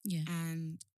 Yeah.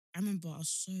 And I remember I was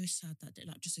so sad that day,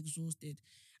 like just exhausted.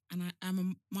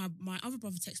 And my other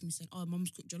brother texted me saying, "Oh,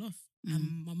 Mum's cooked jollof."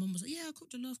 And my mum was like, "Yeah, I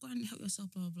cooked jollof. Go and help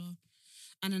yourself, blah, blah."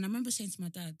 And then I remember saying to my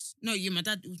dad,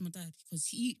 it was my dad.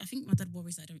 Because I think my dad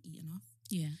worries that I don't eat enough.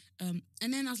 Yeah.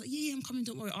 And then I was like, yeah, I'm coming,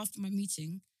 don't worry, after my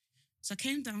meeting. So I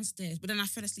came downstairs, but then I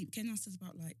fell asleep. Came downstairs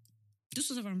about this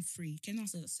was around 3. Came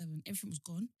downstairs at 7. Everything was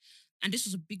gone. And this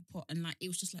was a big pot. And it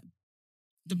was just like,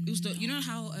 it was you know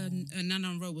how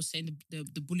Nana Rowe was saying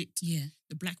the bullet,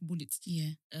 the black bullet,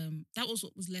 yeah. That was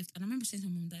what was left. And I remember saying to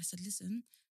my mum and dad, I said, "Listen,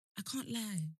 I can't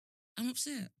lie. I'm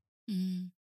upset. Mm.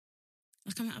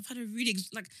 Like I've had a really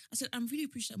like I said, I'm really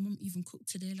appreciative that Mum even cooked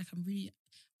today. Like I'm really,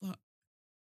 but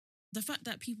the fact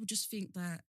that people just think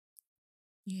that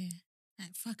Yeah.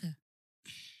 Like, fuck her.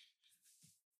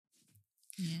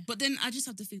 Yeah. But then I just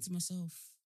have to think to myself,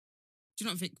 do you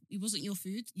not think it wasn't your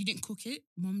food? You didn't cook it.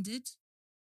 Mum did.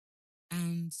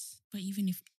 And But even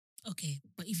if,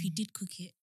 but if you did cook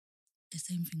it, the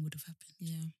same thing would have happened.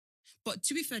 yeah. But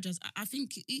to be fair, Jazz, I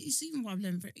think it's even what I've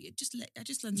learned. I just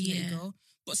learned to let it go.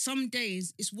 But some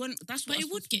days it's one. That's what. But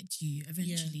it would get to you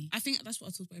eventually. Yeah. I think that's what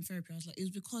I talked about in therapy. I was like, it was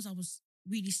because I was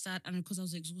really sad and because I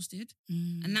was exhausted,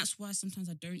 Mm. and that's why sometimes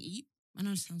I don't eat. I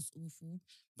know it sounds awful,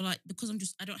 but like because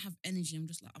I don't have energy. I'm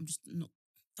just not.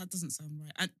 That doesn't sound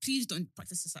right. Please don't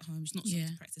practice this at home. It's not something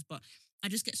to practice, but I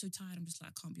just get so tired. I'm just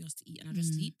like I can't be asked to eat, and I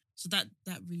just sleep. So that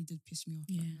really did piss me off.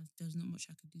 Yeah. Like, there's not much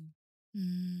I could do.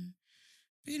 Mm.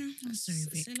 But you know, I'm sorry,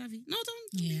 Vic. say la vie. No,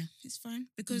 don't be. It's fine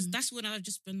because that's when I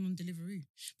just spend on Deliveroo.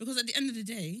 Because at the end of the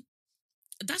day,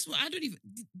 that's what I don't even.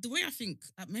 The way I think,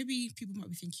 maybe people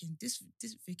might be thinking this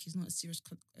Vic is not a serious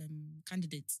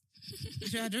candidate.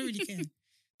 I don't really care.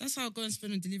 That's how I go and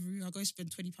spend on Deliveroo. I go spend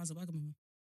 £20 a Wagamama.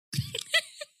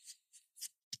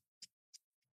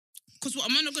 Because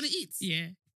what am I not going to eat? Yeah.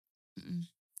 Mm-mm.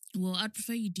 Well, I'd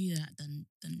prefer you do that than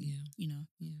you know.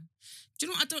 Yeah. Do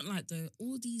you know what I don't like though?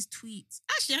 All these tweets.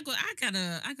 Actually,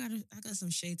 I got some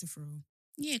shade to throw.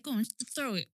 Yeah, go on,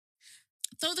 throw it.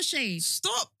 Throw the shade.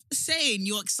 Stop saying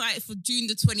you're excited for June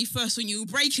the 21st when you were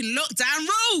breaking lockdown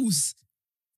rules.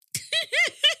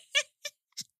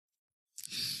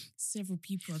 Several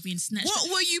people have been snatched.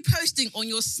 What were you posting on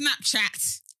your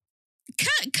Snapchat? Can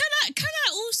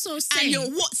I also say, and your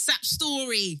WhatsApp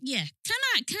story? Yeah.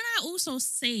 Can I also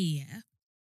say, yeah?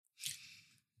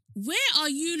 Where are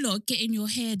you lot getting your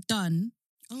hair done?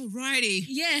 Alrighty.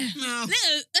 Yeah. No.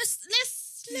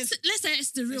 Let's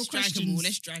ask the real question.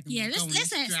 Let's drag them. Yeah,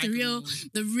 let's ask the real.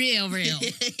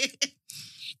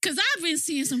 Because I've been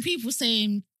seeing some people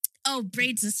saying, "Oh,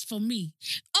 braids is for me."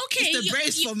 Okay, it's the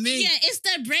braids for me. Yeah, it's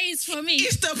the braids for me.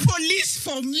 It's the police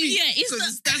for me. Yeah,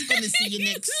 that's gonna see you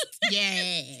next.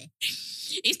 Yeah,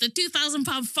 it's the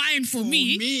 £2,000 fine for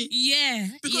me. Yeah,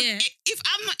 because if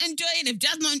I'm not enjoying, if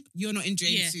Jazz not, you're not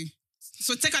enjoying too.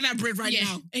 So take out that bread right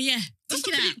now. Yeah, that's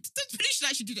take it out. The police should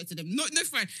actually do that to them. No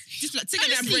fine. Just like take out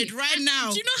that bread right now.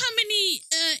 Do you know how many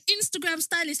Instagram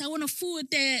stylists I want to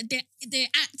forward their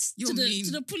acts to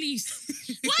the police?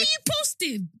 Why are you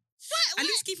posting? At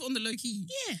least keep it on the low key.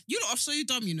 Yeah. You lot are so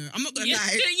dumb, you know. I'm not gonna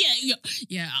lie.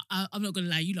 I'm not gonna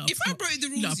lie. You lot. If I broke the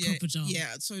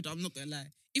rules, so dumb. I'm not gonna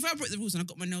lie. If I broke the rules and I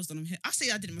got my nails done, I say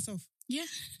I did it myself. Yeah.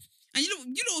 And you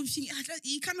know,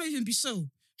 you cannot even be so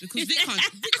because Vic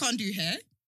can't do hair.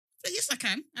 But yes, I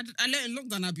can. I learned in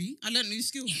lockdown, Abby. I learned a new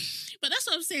skill. But that's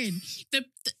what I'm saying.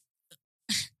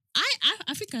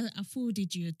 I think I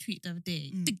forwarded you a tweet the other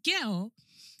day. The girl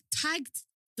tagged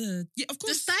the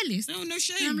stylist. No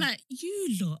shame. And I'm like,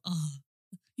 you lot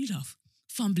are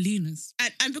fumbliners.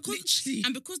 And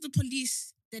because the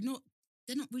police, they're not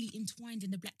really entwined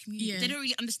in the black community. Yeah. They don't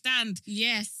really understand.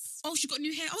 Yes. Oh, she got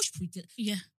new hair. Oh, she put it.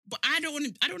 Yeah. But I don't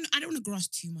want to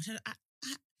grasp too much.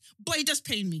 But it does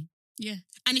pain me. Yeah.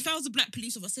 And if I was a black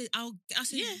police officer, I'll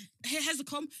say, hey, here's the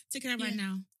comb. Take it out right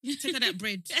now. Take out that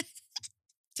bread.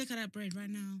 Take out that bread right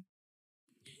now.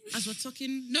 As we're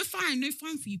talking, no fine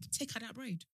for you. But take out that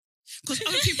bread. Because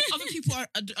other people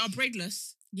are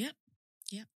braidless. Yep.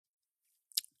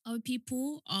 Other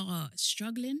people are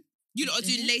struggling. You lot are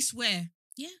doing lace wear.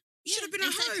 Yeah. You should have been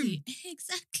at home.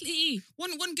 Exactly.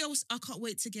 One girl was, I can't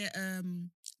wait to go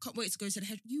to the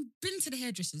hair. You've been to the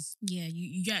hairdressers. Yeah,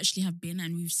 you actually have been,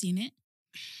 and we've seen it.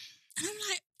 And I'm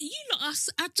like, you lot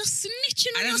are just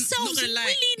snitching on yourselves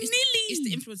willy-nilly. It's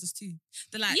the influencers too.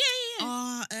 They're like,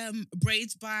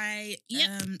 braids by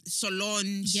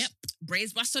Solange. Yep.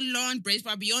 Braids by Solange. Braids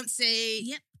by Beyonce.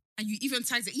 Yep. And you even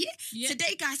tagged it. Yeah.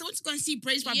 Today, guys, I want to go and see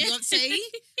braids by Beyonce.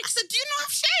 I said, do you not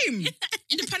have shame?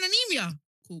 In the pandemia.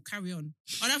 Cool, carry on.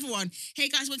 Another one. Hey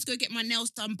guys, want to go get my nails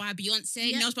done by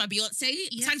Beyonce. Nails by Beyonce.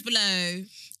 Tags below.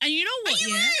 And you know what? Are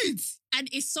you rude? And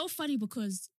it's so funny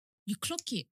because you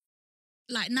clock it.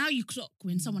 Like now you clock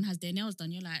when someone has their nails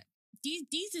done. You're like,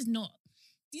 these is not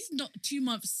 2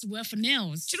 months worth of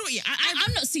nails. Do you know what?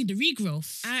 I'm not seeing the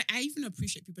regrowth. I even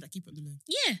appreciate people that keep it on the low.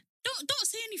 Yeah. Don't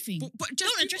say anything. But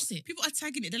don't address it. People are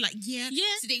tagging it. They're like,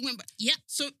 today went back. Yeah.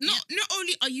 So not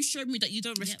only are you showing me that you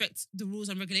don't respect the rules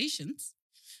and regulations,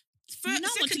 you now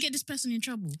want to get this person in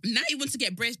trouble. Now you want to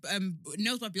get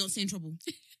nails by Beyonce in trouble.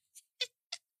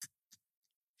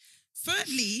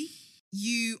 Thirdly,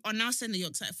 you are now saying that you're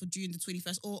excited for June the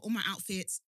 21st or all my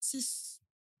outfits. Sis,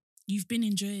 you've been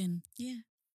enjoying. Yeah.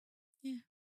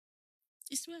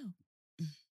 It's well.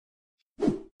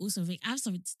 Also, Vic, I have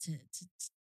something to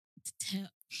tell.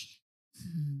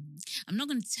 I'm not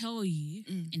going to tell you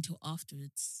until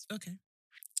afterwards. Okay.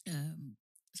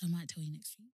 So I might tell you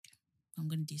next week. I'm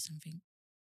going to do something.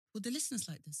 Well, the listeners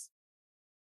like this.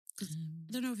 Because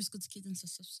I don't know if it's good to keep them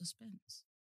suspense.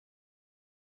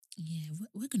 Yeah,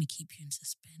 we're going to keep you in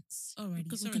suspense. Alrighty,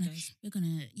 guys. We're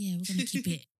gonna keep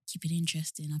it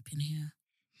interesting up in here.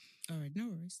 All right, no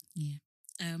worries. Yeah.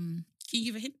 Can you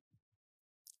give a hint?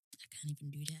 I can't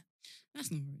even do that.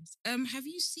 That's no worries. Have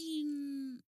you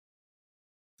seen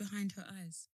Behind Her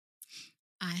Eyes?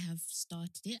 I have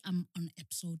started it. I'm on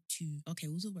episode 2. Okay,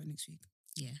 we'll talk about it next week.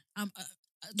 Yeah.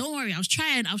 Don't worry. I was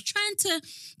trying to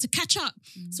catch up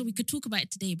so we could talk about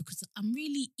it today because I'm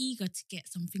really eager to get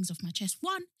some things off my chest.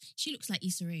 One, she looks like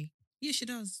Issa Rae. Yeah, she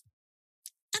does.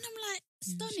 And I'm like,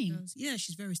 stunning. Yeah,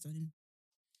 she's very stunning.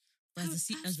 But as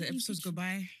the episodes go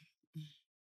by,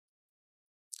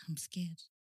 I'm scared.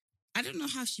 I don't know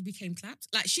how she became clapped.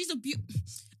 Like, she's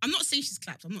I'm not saying she's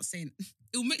clapped. I'm not saying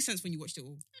it will make sense when you watched it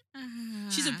all.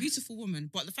 She's a beautiful woman,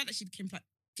 but the fact that she became clapped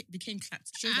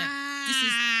shows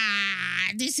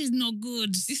that this is not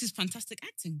good. This is fantastic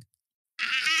acting.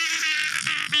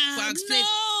 But I'll explain.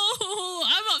 No,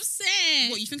 I'm upset.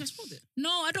 What, you think I spoiled it? No,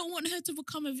 I don't want her to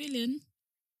become a villain.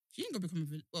 She ain't gonna become a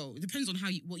villain. Well, it depends on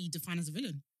what you define as a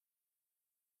villain.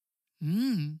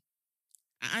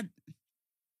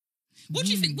 What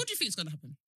do you think? What do you think is gonna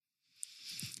happen?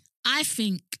 I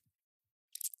think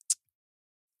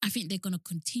they're gonna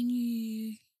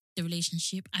continue the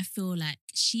relationship. I feel like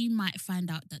she might find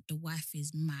out that the wife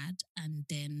is mad and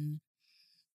then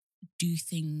do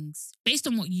things based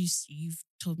on what you've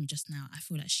told me just now. I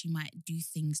feel like she might do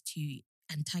things to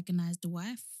antagonize the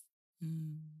wife.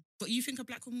 But you think a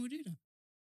black woman would do that?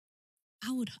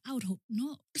 I would hope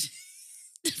not.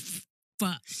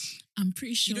 But I'm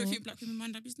pretty sure. You don't think black women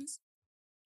mind our business?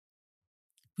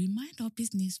 We mind our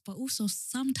business, but also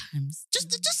sometimes,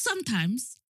 just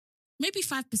sometimes, maybe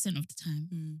 5% of the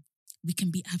time, we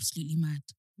can be absolutely mad.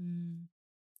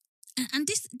 And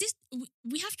this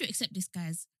we have to accept this,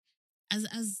 guys.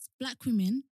 As black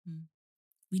women,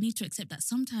 we need to accept that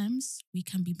sometimes we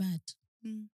can be bad.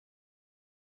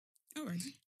 All right.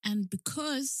 And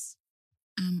because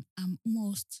I'm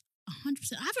almost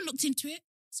 100%, I haven't looked into it,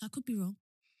 so I could be wrong.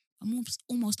 I'm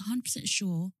almost 100%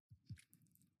 sure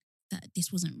that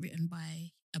this wasn't written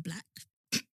by a black.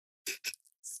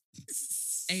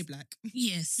 A black.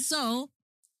 Yes. So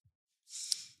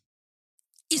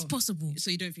it's possible.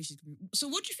 So you don't think she's gonna be... So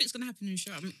what do you think is gonna happen in the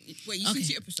show? I mean, wait, you've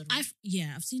seen 2 episodes, right?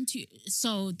 I've seen 2.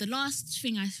 So the last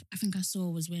thing I think I saw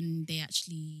was when they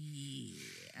actually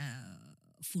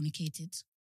fornicated.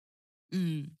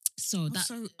 So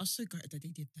I was so gutted that they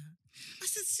did that. I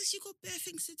said, sis, you got better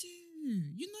things to do.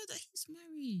 You know that he's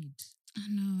married. I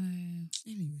know.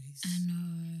 Anyways. I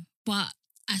know. But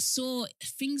I saw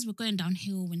things were going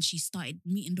downhill when she started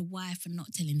meeting the wife and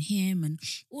not telling him and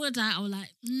all of that. I was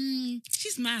like,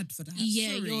 she's mad for that.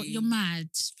 Yeah, sorry. You're mad.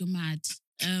 You're mad.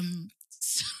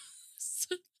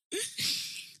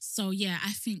 So yeah,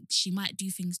 I think she might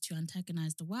do things to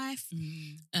antagonize the wife.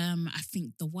 I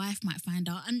think the wife might find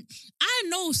out. And I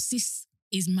know sis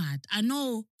is mad. I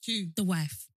know the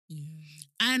wife. Yeah.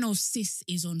 I know sis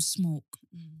is on smoke.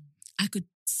 I could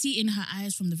see in her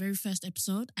eyes from the very first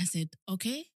episode. I said,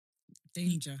 okay.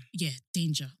 Danger. Yeah,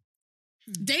 danger.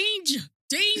 Danger.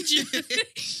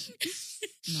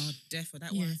 No, definitely.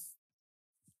 That was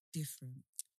different.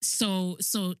 So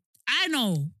I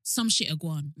know some shit are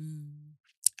gone.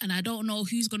 And I don't know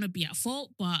who's going to be at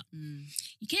fault, but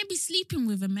you can't be sleeping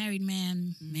with a married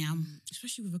man, ma'am.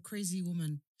 Especially with a crazy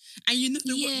woman. And you know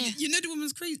the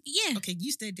woman's crazy. Yeah. Okay,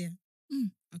 you stay there.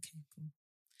 Okay, cool.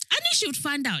 I knew she would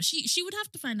find out. She would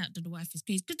have to find out that the wife is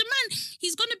crazy. Because the man,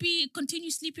 he's going to continue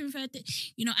sleeping with her.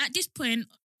 You know, at this point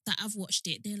that I've watched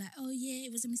it, they're like, oh yeah,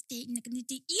 it was a mistake. You're going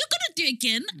to do it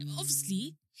again,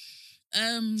 obviously.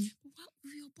 What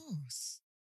with your boss?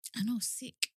 I know,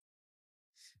 sick.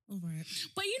 All right.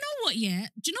 But you know what, yeah?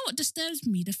 Do you know what disturbs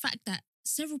me? The fact that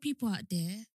several people out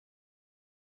there,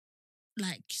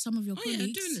 like some of your colleagues...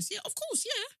 yeah, doing this. Yeah, of course,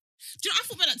 yeah. Do you know, I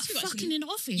thought about that too, actually. Fucking in the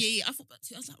office. Yeah, I thought about that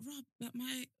too. I was like, Rob,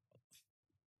 like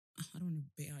I don't want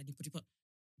to bait out anybody, but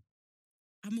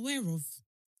I'm aware of...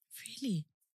 Really?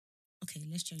 Okay,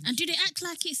 let's change. And do they act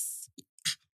like it's...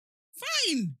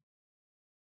 Fine.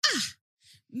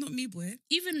 Not me, boy.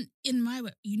 Even in my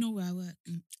work, you know where I work.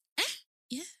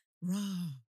 Yeah.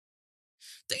 Rah.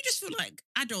 Don't you just feel like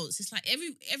adults? It's like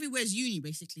everywhere's uni,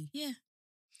 basically. Yeah.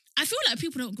 I feel like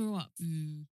people don't grow up.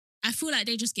 I feel like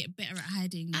they just get better at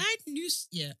hiding. I knew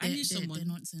someone their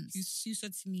nonsense. who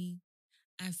said to me,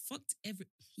 I fucked every.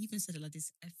 He even said it like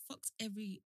this. I fucked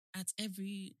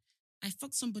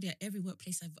somebody at every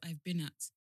workplace I've been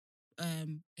at,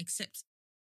 except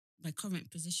my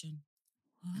current position.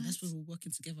 What? And that's where we're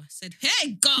working together. I said,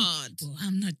 "Hey God, Well,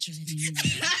 I'm not joining you.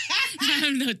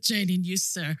 I'm not joining you,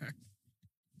 sir.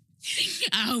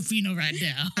 I hope you know right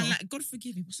now. And like, God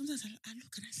forgive me, but sometimes I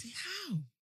look and I say, how?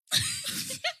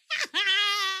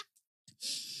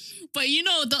 But you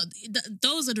know,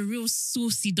 those are the real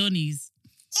saucy donnies.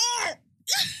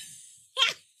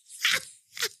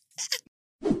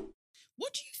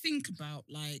 What do you think about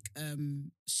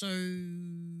so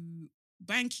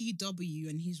Banky W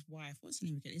and his wife, what's her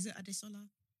name again? Is it Adesola?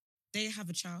 They have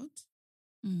a child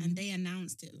and they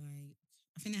announced it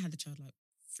I think they had the child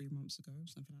 3 months ago or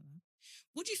something like that.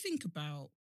 What do you think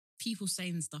about people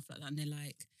saying stuff like that and they're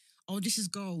like, oh, this is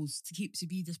goals to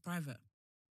be this private?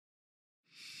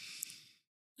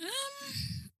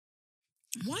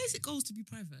 Why is it goals to be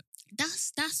private?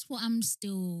 That's what I'm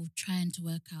still trying to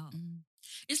work out.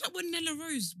 It's like when Nella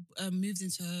Rose moved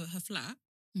into her flat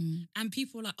and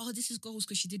people were like, oh, this is goals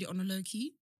because she did it on a low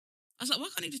key. I was like, why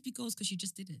can't it just be goals because she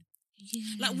just did it?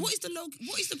 Yeah. Like, what is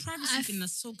the privacy thing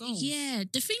that's so goals? Yeah,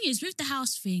 the thing is, with the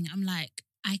house thing, I'm like,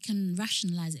 I can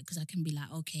rationalize it because I can be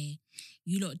like, okay,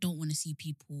 you lot don't want to see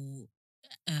people,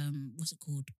 what's it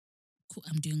called?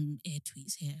 I'm doing air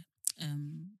tweets here,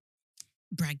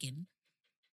 bragging.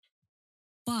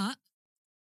 But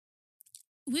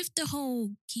with the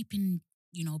whole keeping,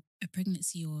 a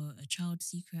pregnancy or a child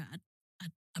secret,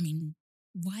 I mean,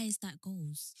 why is that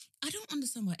goals? I don't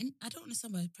understand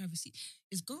why privacy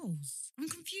is goals. I'm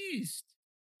confused.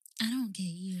 I don't get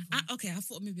you. Okay, I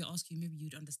thought maybe I'd ask you, maybe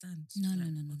you'd understand. No.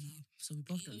 So we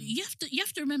both don't know. You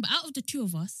have to remember, out of the two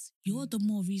of us, you're the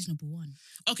more reasonable one.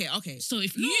 Okay. So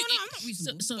if no, I'm not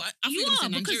reasonable. So I you feel are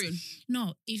Nigerian.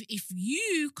 No, if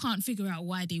you can't figure out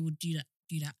why they would do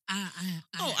that, I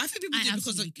think people do it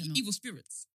because of evil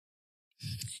spirits.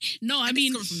 No, I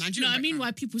mean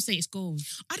why people say it's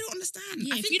goals. I don't understand.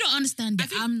 Yeah, if you don't understand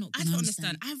it, I'm not going to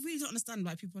understand. I really don't understand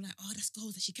why people are like, oh, that's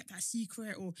goals that she kept that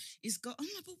secret or it's gold. I'm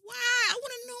like, but why? I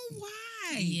want to know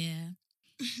why. Yeah.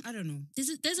 I don't know.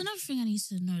 There's another thing I need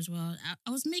to know as well. I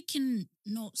was making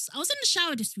notes. I was in the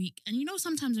shower this week, and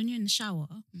sometimes when you're in the shower,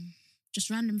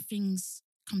 just random things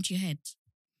come to your head.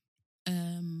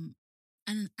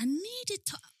 And I needed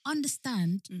to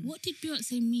understand what did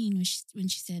Beyonce mean when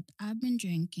she said, I've been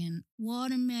drinking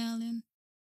watermelon.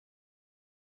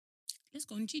 Let's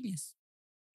go on Genius.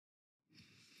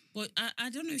 But I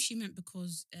don't know if she meant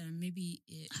because maybe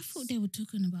it's... I thought they were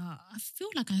talking about, I feel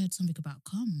like I heard something about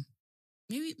cum.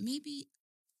 Maybe...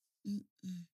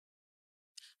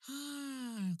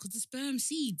 because the sperm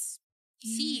seeds.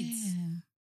 Seeds. Yeah.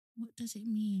 What does it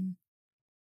mean?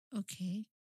 Okay.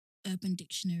 Urban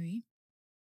Dictionary.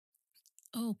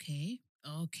 Okay.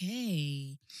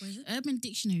 What is it? Urban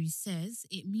Dictionary says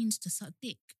it means to suck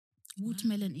dick.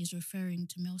 Watermelon is referring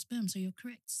to male sperm. So you're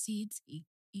correct. Seeds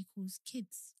equals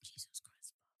kids. Jesus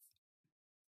Christ.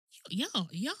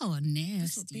 Y'all are nasty.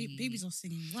 That's what babies are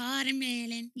singing.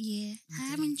 Watermelon. Yeah.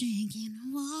 I've been drinking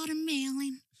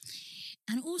watermelon.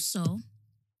 And also,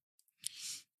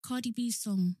 Cardi B's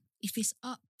song, if it's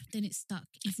up, then it's stuck.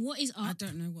 If what is up, I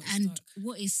don't know what's and stuck.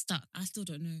 what is stuck. I still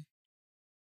don't know.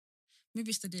 Maybe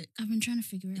it's the dick. I've been trying to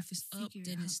figure it out. If it's up,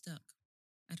 then it's stuck.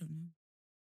 I don't know.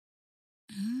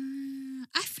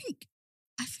 I think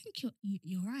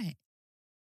you're right.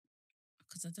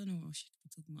 Because I don't know what else she could be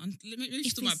talking about. Maybe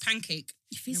she's talking about pancake.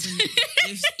 If it's,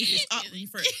 if it's up, then you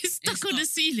throw it. It's stuck on the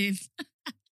ceiling.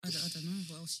 I don't know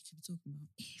what else she could be talking about.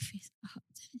 If it's up,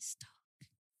 then it's stuck.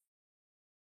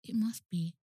 It must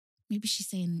be. Maybe she's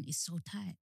saying it's so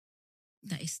tight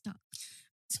that it's stuck.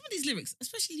 Some of these lyrics,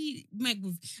 especially Meg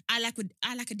with I like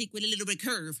a dick with a little bit of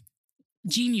curve.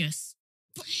 Genius.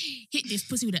 Hit this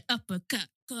pussy with an uppercut.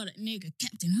 Call that nigga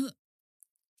Captain Hook.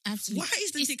 Absolutely. Why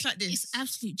is the dick like this? It's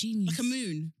absolute genius. Like a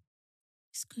moon.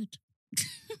 It's good.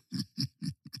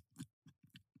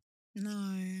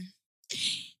 No.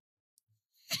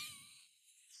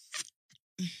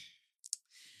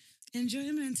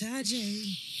 Enjoyment,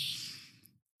 Tajay.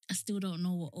 I still don't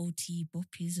know what OT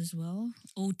bop is as well.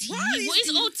 OT. What is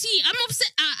OT? I'm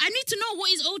upset. I need to know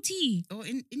what is OT. Oh,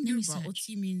 in Yoruba,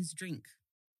 OT means drink.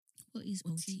 What is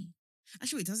OT?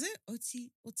 Actually, wait, does it?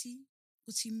 OT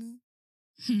mu?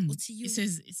 OT you? It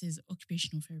says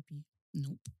occupational therapy.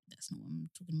 Nope, that's not what I'm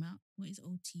talking about. What is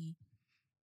OT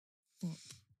bop?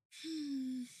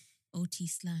 OT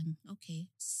slang. Okay.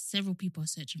 Several people are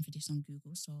searching for this on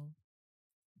Google, so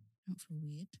I don't feel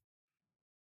weird.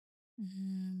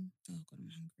 Oh God, I'm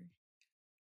hungry.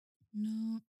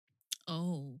 No.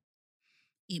 Oh,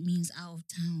 it means out of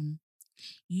town.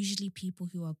 usually people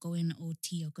who are going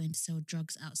OT are going to sell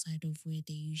drugs outside of where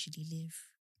they usually live.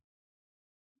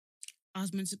 I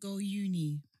was meant to go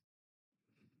uni.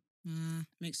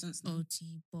 Makes sense now.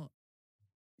 OT, but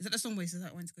Is that the song where it says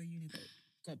that I went to go uni,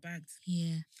 got bagged?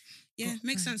 yeah. Yeah, got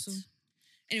makes bagged. sense. So.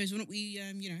 Anyways, we we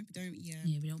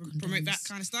don't promote condone that this.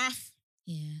 kind of stuff.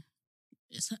 Yeah.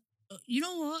 It's you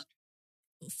know what?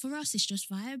 For us, it's just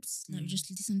vibes. Like, we just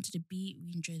listen to the beat,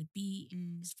 we enjoy the beat.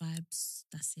 It's vibes.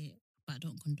 That's it. But I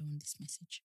don't condone this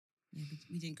message. Yeah,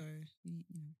 we didn't go.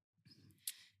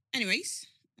 Anyways,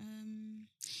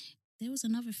 there was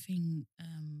another thing.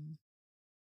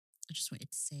 I just wanted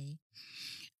to say.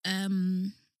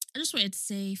 I just wanted to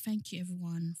say thank you,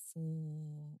 everyone, for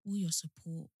all your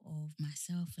support of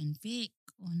myself and Vic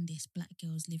on this Black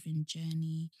Girls Living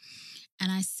journey.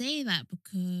 And I say that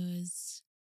because,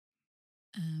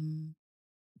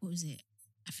 what was it?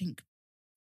 I think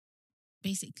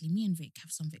basically me and Vic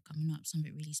have something coming up,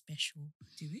 something really special.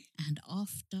 Do we? And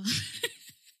after...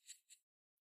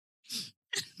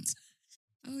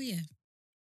 Oh, yeah.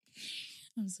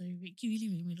 I'm sorry, Vic, you really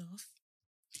made me laugh.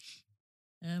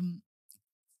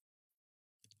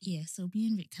 Yeah, so me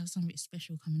and Vic have something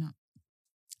special coming up.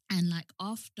 And like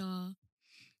after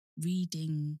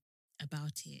reading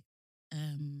about it,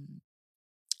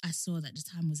 I saw that the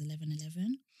time was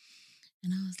 11:11,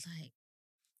 and I was like,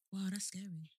 wow, that's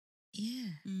scary.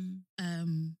 Yeah.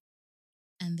 And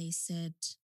they said,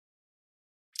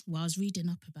 well, I was reading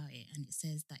up about it, and it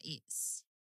says that it's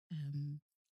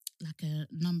like a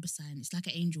number sign. It's like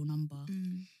an angel number.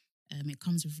 It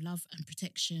comes with love and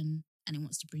protection, and it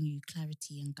wants to bring you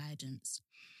clarity and guidance.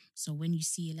 So when you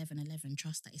see 11:11,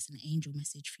 trust that it's an angel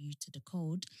message for you to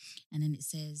decode. And then it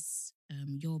says,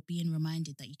 you're being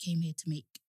reminded that you came here to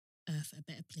make Earth a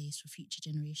better place for future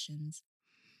generations.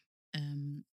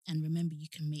 And remember, you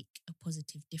can make a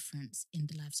positive difference in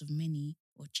the lives of many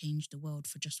or change the world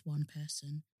for just one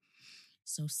person.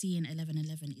 So seeing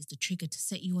 11:11 is the trigger to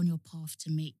set you on your path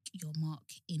to make your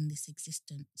mark in this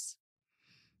existence.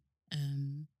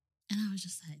 And I was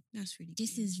just like, that's really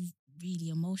this cool. is really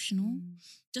emotional.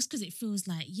 Just because it feels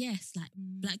like, yes, like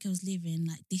Black Girls Living,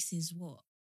 like this is what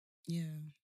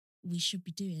we should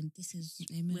be doing. This is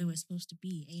where we're supposed to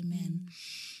be. Amen.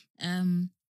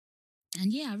 And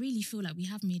yeah, I really feel like we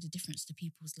have made a difference to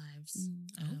people's lives.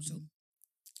 I hope so.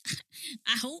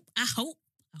 I hope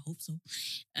so.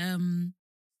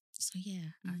 So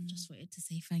yeah, I just wanted to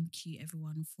say thank you,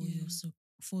 everyone,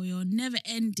 for your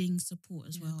never-ending support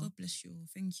as well. God bless you all.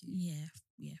 Thank you. Yeah,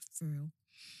 for real.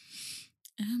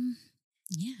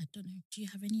 Yeah, I don't know. Do you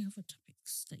have any other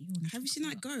topics that you want to Have you seen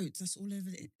about? that goat that's all over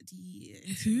the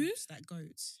Who? That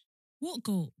goat. What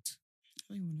goat?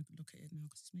 I don't even want to look at it now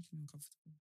because it's making me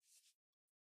uncomfortable.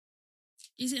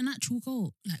 Is it an actual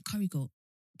goat? Like curry goat?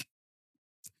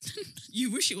 You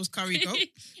wish it was curry goat?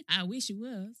 I wish it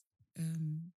was.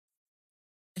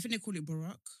 I think they call it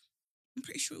Barack. I'm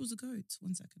pretty sure it was a goat.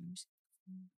 1 second. Let me see.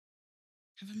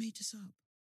 Have I made this up?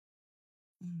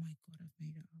 Oh my God, I've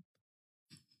made it up.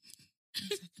 1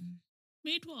 second.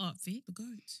 Made what up, Vic? The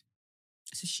goat.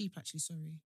 It's a sheep, actually, sorry.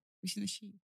 Have you seen a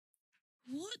sheep?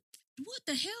 What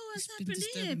the hell has It's been happened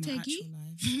here, disturbing my Peggy? actual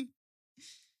life.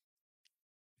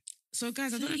 So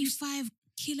guys, I don't know if 35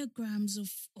 kilograms of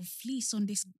fleece on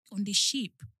this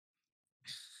sheep.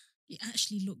 It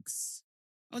actually looks...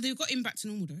 Oh, they got him back to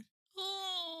normal though.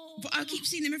 Oh. But I keep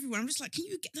seeing them everywhere. I'm just like, can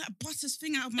you get that butters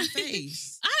thing out of my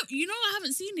face? I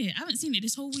haven't seen it. I haven't seen it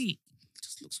this whole week. It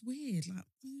just looks weird. Like,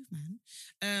 move, man.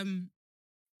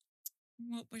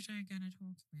 What was I gonna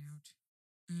talk about?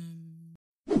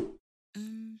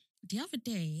 The other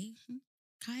day,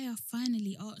 Kaya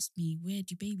finally asked me, where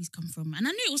do babies come from? And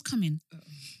I knew it was coming.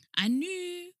 I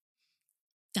knew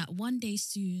that one day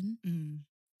soon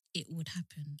it would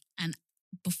happen. And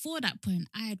before that point,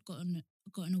 I had gotten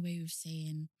away with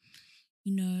saying,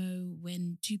 you know,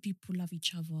 when two people love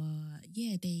each other,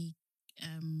 yeah, they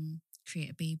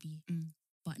create a baby.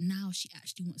 But now she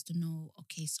actually wants to know,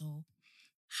 okay, so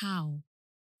how?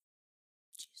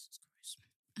 Jesus Christ.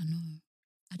 I know.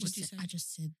 I What'd you say?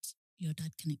 just said, your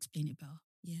dad can explain it better.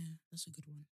 Yeah, that's a good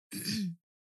one.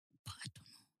 But I don't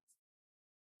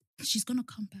know. She's going to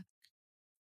come back.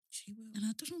 She will. And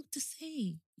I don't know what to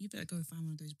say. You better go find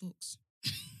one of those books. I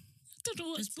don't know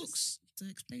what There's books to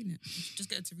explain it. Just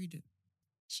get her to read it.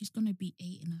 She's going to be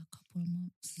 8 in a couple of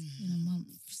months, in a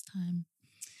month's time.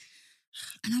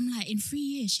 And I'm like, in 3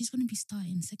 years, she's going to be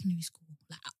starting secondary school.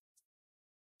 Like,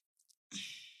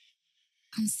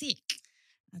 I'm sick.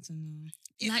 I don't know.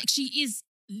 Like, she is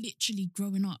literally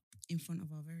growing up. In front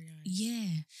of our very eyes.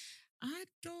 Yeah. I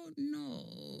don't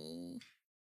know.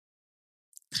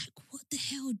 Like, what the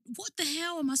hell? What the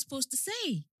hell am I supposed to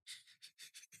say?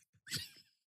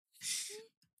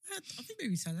 I think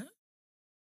maybe tell her.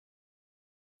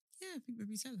 Yeah, I think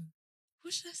maybe tell her.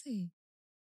 What should I say?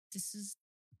 This is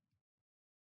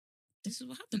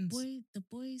what The happens.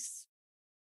 boys.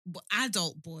 But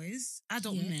adult boys,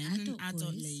 adult Yeah, men, adult and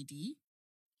adult boys. lady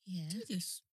Yeah. do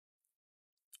this.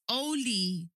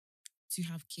 Only to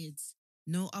have kids.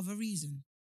 No other reason.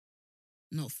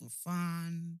 Not for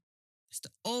fun. It's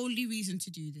the only reason to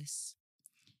do this.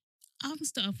 I'm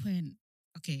still at a point.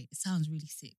 Okay, it sounds really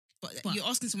sick. But But- you're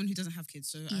asking someone who doesn't have kids,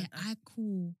 so Yeah, I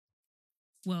call.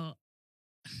 Well,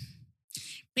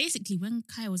 basically, when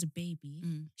Kai was a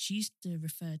baby, she used to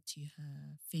refer to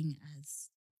her thing as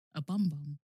a bum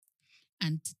bum,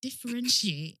 and to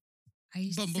differentiate, I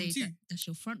used Bum to bum say too. that's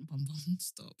your front bum bum.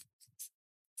 Stop.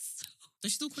 So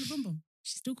Does she still call it bum bum?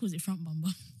 she still calls it front bum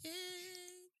bum. Yeah.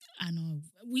 I know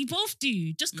we both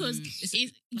do, just because It's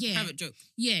it's like a yeah, private joke.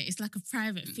 yeah, it's like a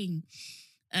private thing.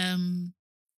 But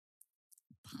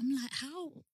I'm like,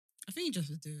 how I think you just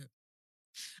would do it.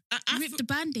 I rip the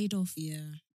band-aid off?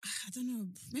 Yeah. I don't know.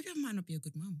 Maybe I might not be a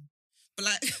good mum. But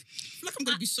like, I feel like I'm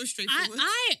going to be so straightforward.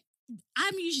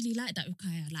 I'm usually like that with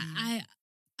Kaya. Like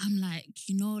I'm like,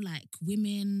 like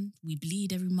women, we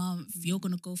bleed every month. You're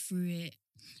gonna go through it.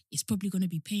 It's probably gonna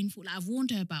be painful. Like I've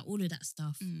warned her about all of that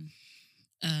stuff.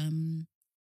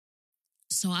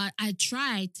 So I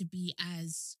try to be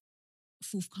as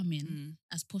forthcoming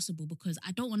as possible, because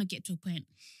I don't want to get to a point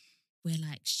where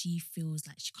like she feels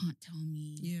like she can't tell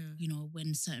me,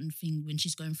 when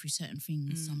she's going through certain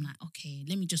things. So I'm like, okay,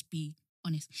 let me just be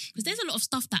honest. Because there's a lot of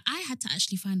stuff that I had to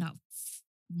actually find out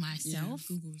myself.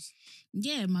 Yeah, Googles.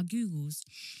 Yeah, my Googles.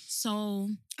 So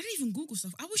I don't even Google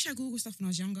stuff. I wish I Googled stuff when I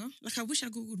was younger. Like I wish I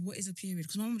Googled what is a period.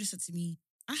 Because my mum just said to me,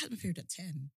 I had my period at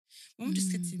 10. My mum just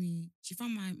said to me, she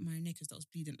found my knickers that was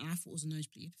bleeding, and I thought it was a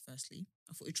nosebleed, firstly.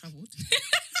 I thought it travelled.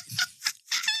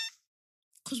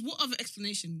 Because what other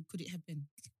explanation could it have been?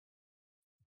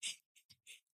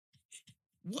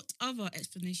 What other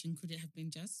explanation could it have been,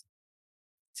 Jazz?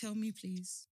 Tell me,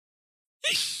 please.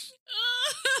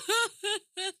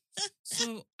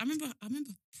 So I remember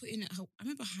putting it. I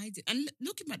remember hiding, and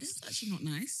looking back, this is actually not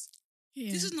nice.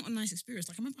 yeah. This is not a nice experience.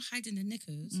 Like I remember hiding the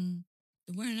knickers, then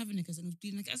wearing other knickers, and it was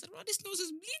bleeding. Like I said, "Oh, this nose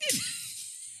is bleeding."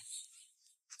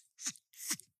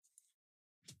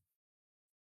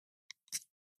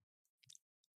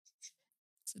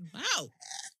 I said, "Wow."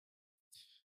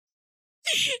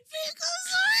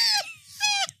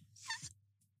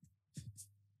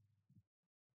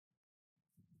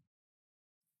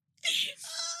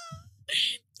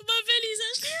 My belly's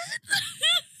actually.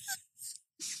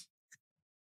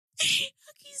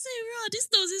 How can you say, "Raw, this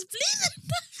nose is bleeding"?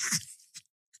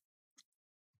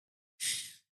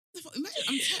 Imagine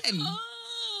I'm 10.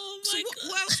 Oh my So god!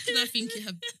 what else could I think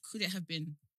could it have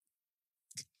been?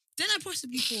 Then I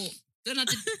possibly thought. Then I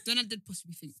did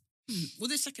possibly think. Well,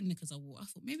 the second knickers I wore, I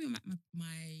thought maybe my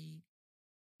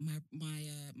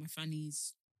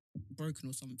fanny's broken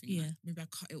or something. Yeah. Like, maybe I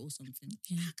cut it or something.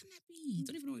 Yeah. How can that be? I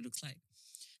don't even know what it looks like.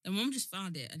 Then my mum just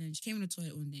found it, and then she came in the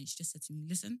toilet one day and she just said to me,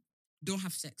 "Listen, don't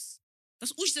have sex."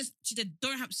 That's all she said. She said,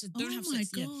 "Don't have sex." Oh my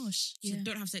gosh! She said,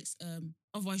 "Don't have sex.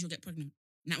 Otherwise you'll get pregnant."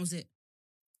 And that was it.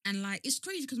 And like, it's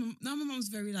crazy because now my mum's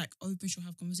very like open. She'll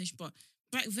have conversation, but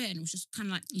back then it was just kind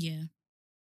of like, Yeah.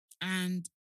 and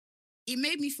it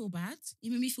made me feel bad.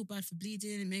 It made me feel bad for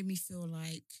bleeding. It made me feel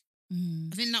like,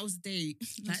 I think that was the day.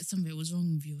 Like something was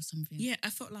wrong with you or something. Yeah,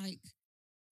 I felt like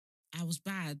I was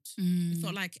bad. It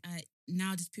felt like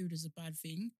now this period is a bad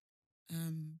thing.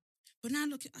 But now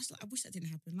look, I wish that didn't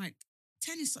happen. Like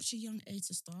 10 is such a young age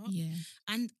to start. Yeah.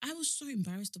 And I was so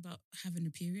embarrassed about having a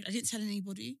period. I didn't tell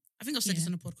anybody. I think I've said this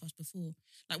on a podcast before.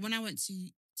 Like when I went to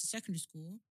secondary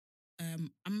school, I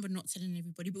remember not telling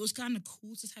everybody, but it was kind of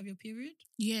cool to have your period.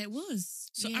 Yeah, it was.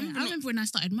 So yeah. I remember when I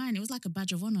started mine, it was like a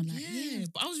badge of honor. Like, yeah.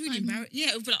 But I was really embarrassed. Yeah,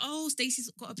 it would be like, oh, Stacey's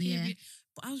got a period. Yeah.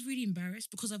 But I was really embarrassed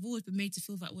because I've always been made to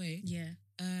feel that way. Yeah.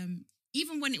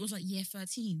 Even when it was like year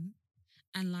 13,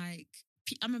 and like,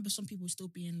 I remember some people still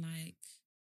being like,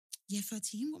 year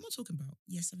 13? What am I talking about?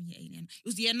 Year 7, year 8, and it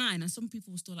was year 9, and some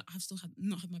people were still like, I've still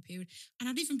not had my period. And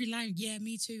I'd even be lying, yeah,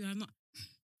 me too. I'm not.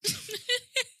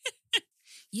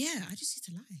 Yeah, I just used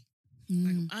to lie.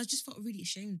 Like, I just felt really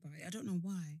ashamed about it. I don't know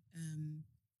why.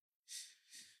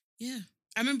 Yeah.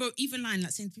 I remember even lying,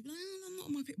 like saying to people, I'm not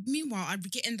on my period. Meanwhile, I'd be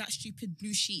getting that stupid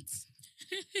blue sheet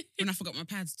when I forgot my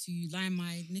pads to line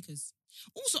my knickers.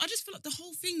 Also, I just feel like this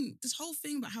whole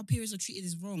thing about how periods are treated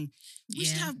is wrong. We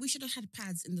should have had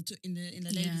pads in the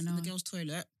ladies in the girls'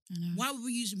 toilet. I know. Why were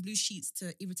we using blue sheets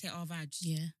to irritate our vag?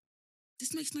 Yeah.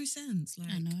 This makes no sense.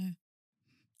 Like, I know.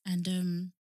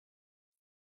 And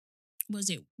what was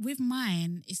it? With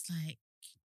mine, it's like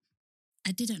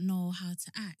I didn't know how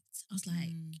to act. I was like,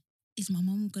 is my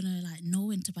mom gonna like know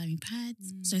when to buy me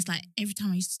pads? So it's like every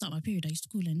time I used to start my period, I used to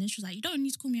call her, and then she was like, "You don't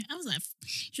need to call me." I was like,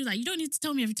 she was like, "You don't need to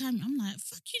tell me every time." I'm like,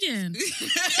 "Fuck you then."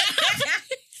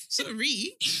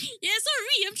 Sorry. Yeah,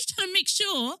 sorry. I'm just trying to make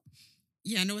sure.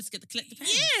 Yeah, I know where to collect the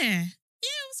pads. Yeah.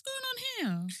 What's going on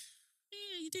here?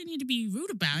 Yeah, you don't need to be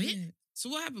rude about it. So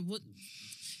what happened? What?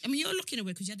 I mean, you're looking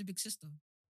away because you had a big sister.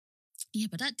 Yeah,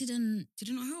 but that didn't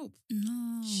not help.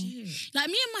 No. Shit. Like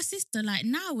me and my sister, like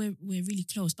now we're really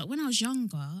close. But when I was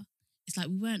younger, it's like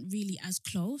we weren't really as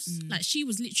close. Like she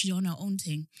was literally on her own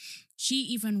thing. She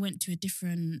even went to a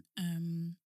different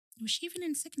was she even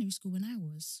in secondary school when I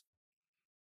was?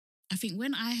 I think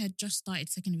when I had just started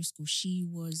secondary school, she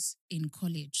was in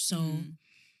college. So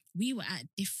we were at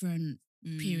different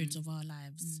periods of our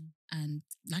lives. And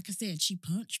like I said, she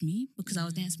punched me because I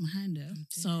was dancing behind her.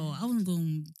 So I wasn't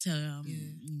going to,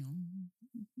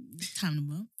 time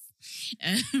them up.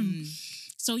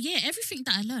 So yeah, everything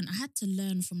that I learned, I had to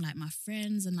learn from like my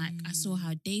friends, and like I saw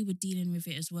how they were dealing with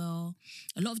it as well.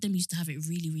 A lot of them used to have it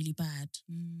really, really bad.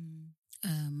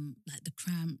 Like the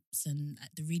cramps and like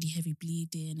the really heavy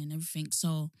bleeding and everything.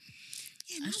 So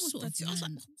yeah, I was like, why did I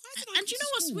and you know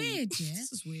what's weird? Yeah,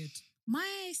 this is weird.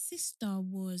 My sister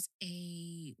was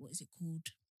a, what is it called?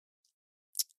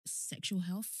 Sexual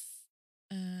health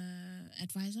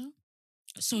advisor.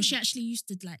 So she actually used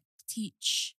to like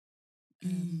teach.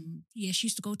 She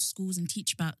used to go to schools and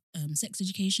teach about sex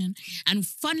education. And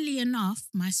funnily enough,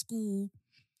 my school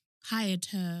hired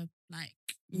her like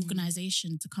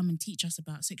organization to come and teach us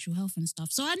about sexual health and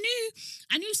stuff. So I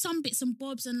knew some bits and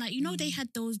bobs, and like they had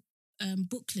those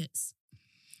booklets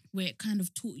where it kind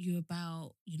of taught you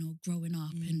about growing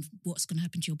up and what's going to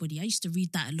happen to your body. I used to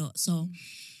read that a lot, so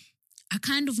I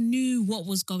kind of knew what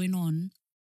was going on,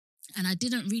 and I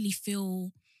didn't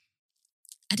feel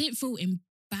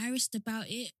embarrassed about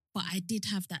it, but I did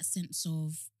have that sense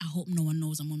of, I hope no one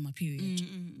knows I'm on my period.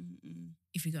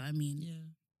 If you get what I mean.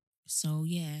 Yeah. So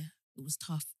yeah, it was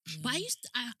tough. Yeah. But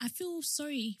I feel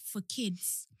sorry for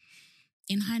kids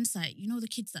in hindsight. The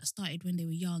kids that started when they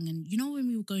were young, and when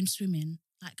we were going swimming,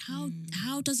 like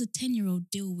how does a 10-year-old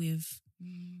deal with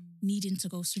needing to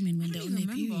go swimming when they're on their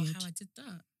period? I don't remember how I did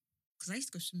that, because I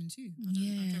used to go swimming too.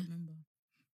 I don't remember.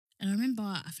 And I remember,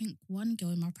 I think one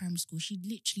girl in my primary school, she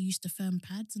literally used to firm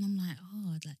pads, and I'm like,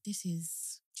 oh, like this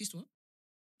is just what?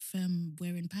 Firm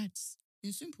wearing pads.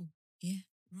 It's simple. Yeah.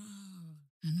 Wow.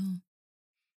 I know.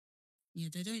 Yeah,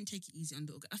 they don't take it easy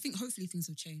under. I think hopefully things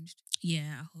have changed.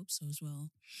 Yeah, I hope so as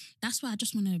well. That's why I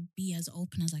just want to be as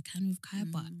open as I can with Kai,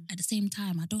 but at the same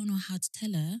time, I don't know how to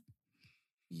tell her.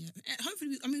 Yeah,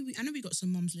 hopefully. I know we got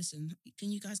some mums listen.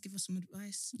 Can you guys give us some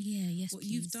advice? Yeah, yes, what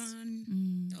please. You've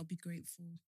done, that'll be grateful.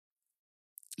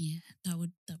 Yeah, that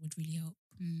would really help.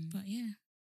 But yeah,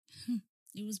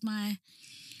 it was my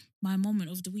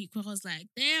moment of the week where I was like,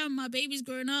 damn, my baby's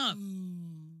growing up.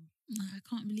 I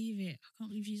can't believe it. I can't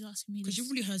believe she's asking me this. Because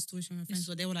you've really heard stories from my friends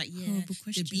where they were like, yeah,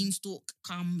 the beanstalk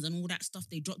comes and all that stuff.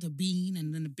 They drop the bean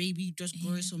and then the baby just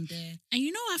grows from there. And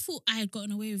I thought I had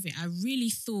gotten away with it. I really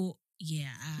thought,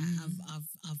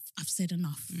 I've said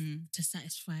enough to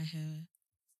satisfy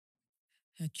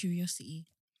her curiosity.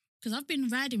 Because I've been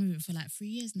riding with it for like 3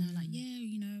 years now. Like,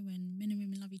 when men and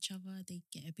women love each other, they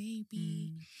get a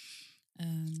baby.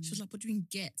 She was like, what do you mean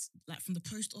get? Like from the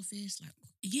post office? Like,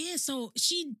 yeah, so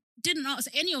she didn't ask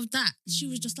any of that. She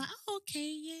was just like, oh,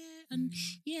 okay, yeah. And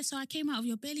so I came out of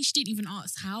your belly. She didn't even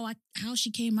ask how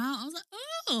she came out. I was like,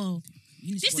 oh,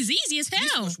 this is easy as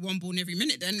hell. You watch One Born every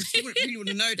minute then. She wouldn't really want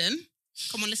to know then.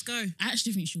 Come on, let's go. I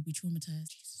actually think she'll be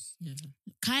traumatized. Yeah.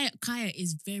 Kaya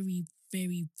is very,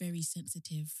 very, very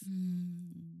sensitive.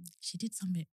 She did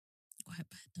something quite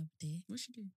bad the other day. What did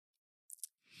she do?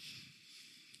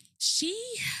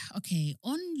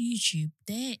 On YouTube,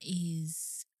 there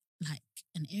is like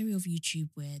an area of YouTube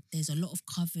where there's a lot of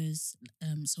covers,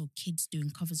 so kids doing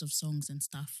covers of songs and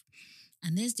stuff.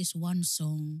 And there's this one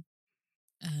song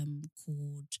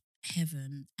called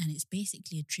Heaven, and it's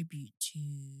basically a tribute to,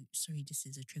 sorry, this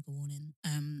is a trigger warning,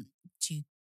 to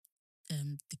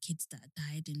the kids that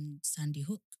died in Sandy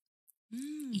Hook.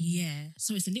 Yeah,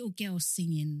 so it's a little girl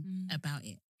singing about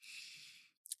it.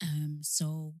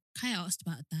 So Kaya asked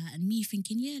about that, and me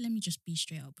thinking, let me just be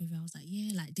straight up with her. I was like,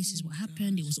 like this is what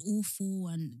happened. It was awful,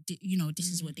 and this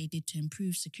is what they did to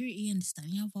improve security and this, that,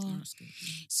 and the other. That's good.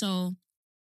 So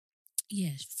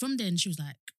from then she was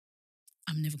like,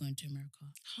 I'm never going to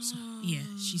America. So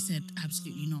she said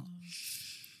absolutely not.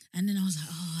 And then I was like,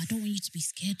 I don't want you to be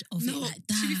scared of it like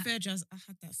that. To be fair, Jazz, I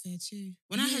had that fear too.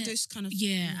 When I heard those kind of...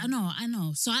 Yeah, I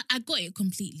know. So I got it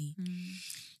completely.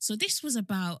 So this was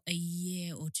about a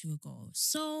year or two ago.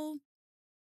 So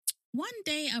one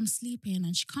day I'm sleeping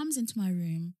and she comes into my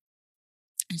room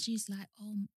and she's like,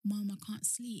 "Oh, Mom, I can't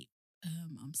sleep.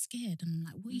 I'm scared." And I'm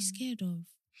like, "What are you scared of?"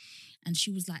 And she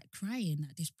was like crying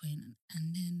at this point.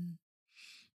 And then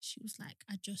she was like,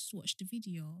 "I just watched the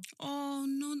video." Oh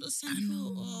no, not Sandy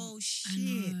Hook. Oh I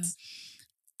know. shit.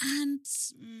 And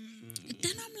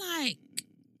then I'm like,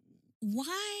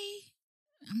 why?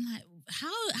 I'm like,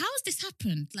 how has this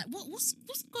happened? Like, what's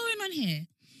going on here?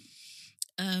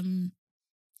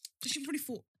 Because she probably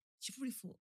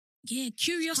thought. Yeah,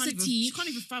 curiosity. She can't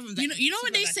even fathom that. You know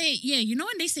when they say, you know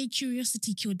when they say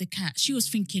curiosity killed the cat. She was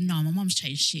thinking, no, my mom's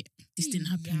chatting shit. This didn't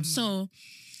happen. Yeah, so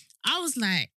I was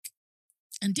like,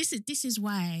 and this is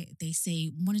why they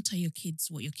say monitor your kids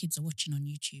what your kids are watching on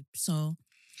YouTube. So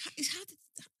I didn't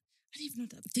even know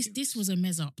that. this was a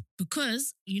mess up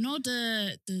because you know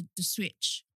the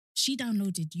Switch. She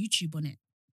downloaded YouTube on it.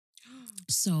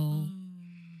 So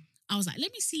I was like,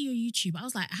 let me see your YouTube. I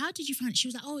was like, how did you find it? She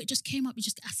was like, oh, it just came up.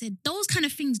 I said, those kind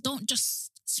of things don't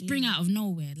just spring out of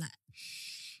nowhere. Like,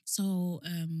 so,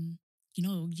 you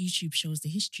know, YouTube shows the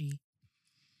history.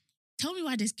 Tell me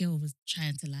why this girl was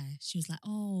trying to lie. She was like,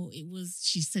 oh,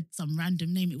 she said some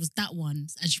random name. It was that one.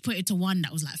 And she put it to one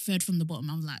that was like third from the bottom.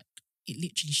 I was like, it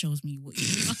literally shows me what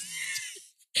you are.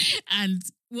 And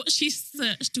what she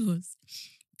searched was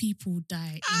people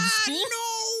die in school. No!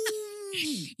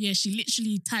 Yeah, she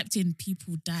literally typed in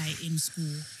people die in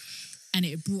school and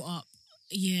it brought up,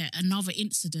 another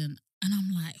incident. And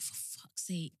I'm like, for fuck's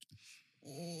sake.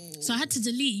 So I had to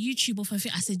delete YouTube off of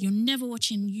it. I said, you're never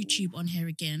watching YouTube on here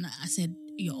again. I said,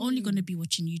 you're only going to be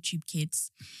watching YouTube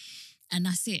Kids. And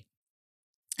that's it.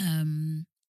 I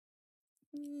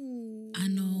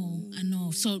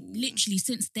know. So literally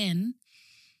since then,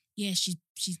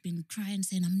 she's been crying,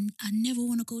 saying, I never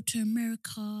want to go to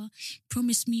America.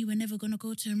 Promise me we're never going to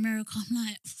go to America. I'm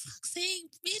like, fuck's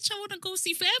sake, bitch, I want to go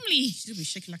see family. She's going to be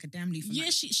shaking like a damn leaf. Yeah,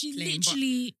 she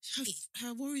literally...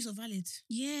 Her worries are valid.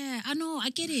 Yeah, I know, I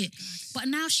get it. But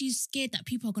now she's scared that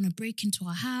people are going to break into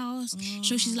her house.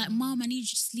 So she's like, Mom, I need you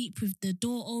to sleep with the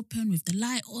door open, with the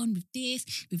light on, with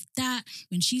this, with that.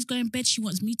 When she's going to bed, she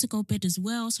wants me to go to bed as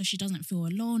well so she doesn't feel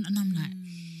alone. And I'm like...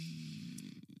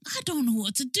 I don't know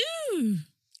what to do.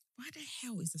 Why the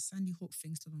hell is the Sandy Hook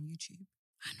thing still on YouTube?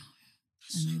 I know.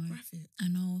 That's so graphic. I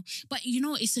know. But you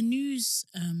know, it's a news,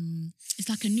 it's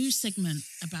like a news segment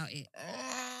about it.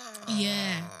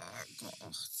 Yeah.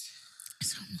 God.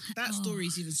 So I'm like, that story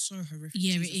is even so horrific.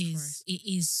 Yeah, Jesus it is. Christ. It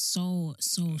is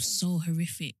so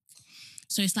horrific.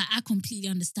 So it's like, I completely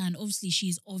understand. Obviously,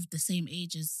 she's of the same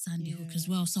age as Sandy Hook as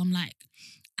well. So I'm like,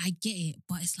 I get it.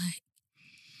 But it's like,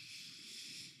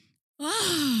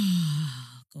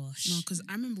 oh, gosh. No, because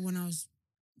I remember when I was...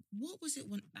 What was it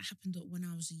that happened when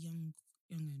I was a youngin'?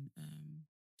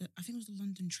 I think it was the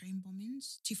London train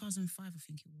bombings. 2005, I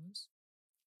think it was.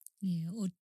 Yeah. Or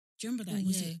do you remember that?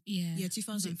 was it? Yeah. Yeah,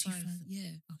 2005. 2000? Yeah.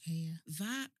 Okay, yeah.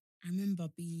 That, I remember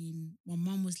my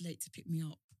mum was late to pick me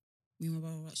up. Me and my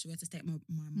brother, so we had to stay at my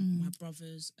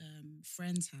brother's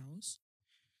friend's house.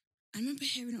 I remember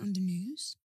hearing it on the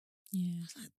news. Yeah.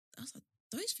 I was like,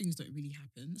 those things don't really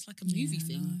happen. It's like a movie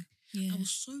thing. Yeah. I was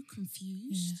so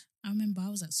confused. Yeah. I remember I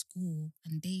was at school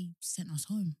and they sent us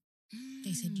home.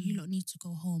 They said, you lot need to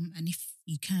go home, and if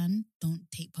you can, don't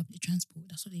take public transport.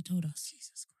 That's what they told us.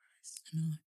 Jesus Christ. I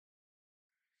know.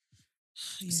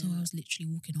 Yeah. So I was literally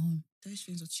walking home. Those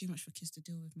things are too much for kids to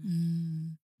deal with,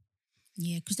 man.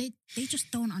 Yeah, because they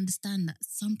just don't understand that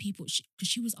some people, because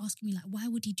she was asking me, like, why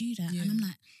would he do that? Yeah. And I'm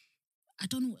like, I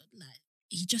don't know, like,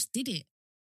 he just did it.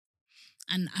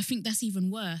 And I think that's even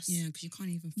worse. Yeah, because you can't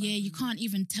even... Yeah, you can't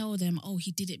even tell them, oh,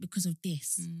 he did it because of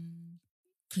this.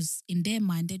 Because in their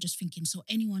mind, they're just thinking, so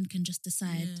anyone can just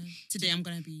decide. Yeah. Today I'm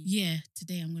going to be... Yeah,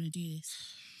 today I'm going to do this.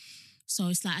 So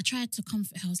it's like, I tried to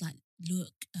comfort her. I was like,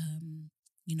 look,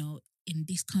 you know, in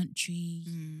this country,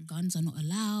 guns are not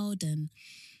allowed. And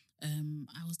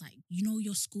I was like, you know,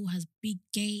 your school has big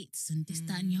gates and this,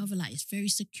 that, and the other. Like, it's very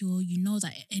secure. You know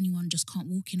that anyone just can't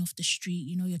walk in off the street.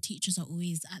 You know, your teachers are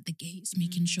always at the gates,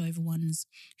 making sure everyone's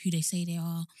who they say they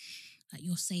are. Like,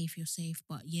 you're safe.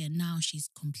 But yeah, now she's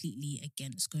completely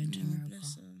against going to America.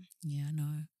 Bless her. Yeah, I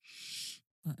know.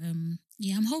 But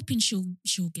yeah, I'm hoping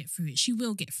she'll get through it. She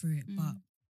will get through it. But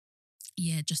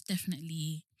yeah, just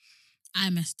definitely, I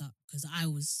messed up because I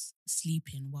was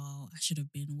sleeping while I should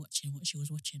have been watching what she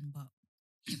was watching. But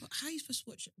yeah, but how are you supposed to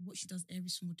watch what she does every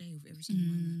single day with every single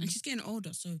moment? And she's getting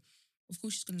older, so of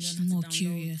course she's going to learn how to download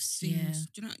curious, things. Yeah.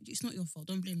 Do you know? It's not your fault.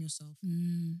 Don't blame yourself.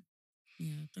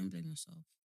 Yeah, don't blame yourself.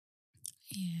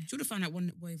 Yeah. She would have found out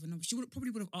one way or another. She probably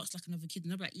would have asked like another kid,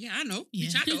 and I'd be like, yeah, I know. Yeah.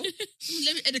 Bitch, I know.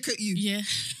 Let me educate you. Yeah.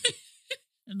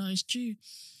 No, it's true.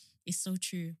 It's so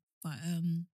true. But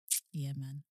yeah,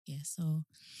 man. Yeah, so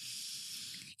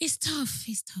it's tough.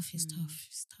 It's tough. It's tough.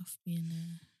 It's tough being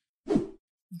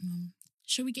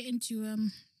shall we get into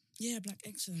Yeah, Black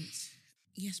excellence.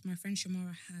 Yes, my friend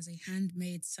Shamara has a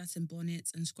handmade satin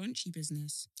bonnets and scrunchie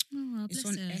business. oh, It's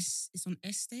bless on her. It's on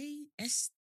Estee.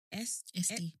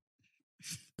 SD.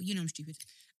 You know I'm stupid.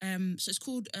 So it's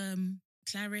called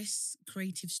Claris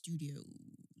Creative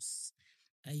Studios.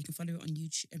 You can follow it on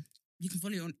YouTube. You can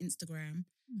follow it on Instagram.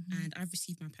 Mhm. And I've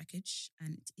received my package,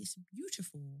 and it's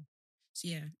beautiful. So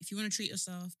yeah, if you want to treat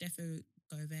yourself, definitely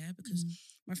go there because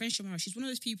my friend Shamara, she's one of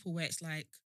those people where it's like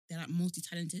they're like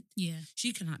multi-talented. Yeah.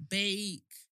 She can like bake,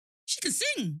 she can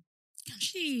sing, Can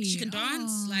she? she can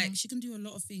dance, Oh. like she can do a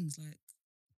lot of things. Like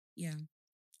yeah,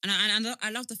 and I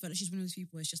love the fact that she's one of those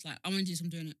people where it's just like I want to do this, I'm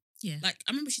doing it. Yeah. Like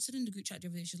I remember she said in the group chat the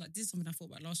other day, she was like, "This is something I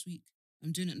thought about last week.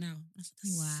 I'm doing it now." I was like,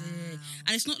 "That's sick."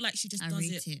 And it's not like she just I does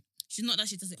rate it. She's not that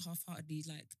she does it half-heartedly,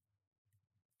 like,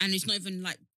 and it's not even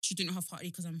like she's doing it half-heartedly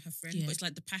because I'm her friend, Yeah. but it's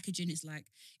like the packaging is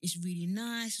like, it's really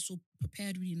nice, it's all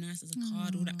prepared really nice as a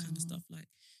card, all that kind of stuff. Like,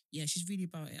 yeah, she's really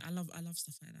about it. I love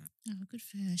stuff like that. Oh, good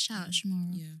for her. Shout out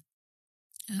Shamara.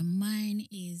 Yeah. Mine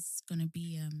is gonna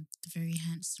be the very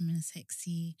handsome and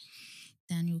sexy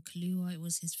Daniel Kaluuya. It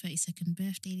was his 32nd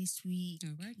birthday this week.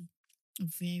 Alrighty. A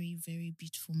very, very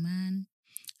beautiful man.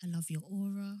 I love your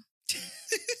aura.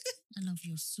 I love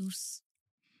your sauce.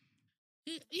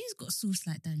 He's got sauce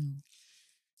like Daniel.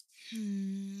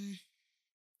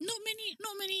 Not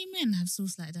many men have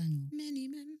sauce like Daniel. Many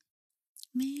men.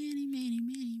 Many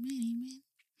men.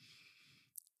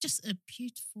 Just a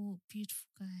beautiful, beautiful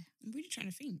guy. I'm really trying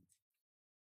to think.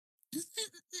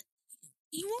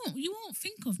 You won't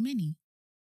think of many,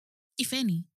 if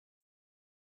any.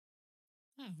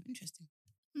 Oh, interesting.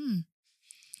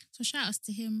 So shout outs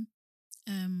to him,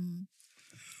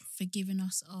 for giving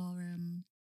us our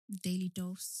daily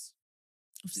dose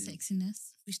of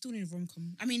sexiness. We still need a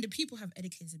rom-com. I mean, the people have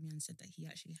educated me and said that he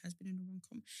actually has been in a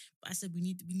rom-com, but I said we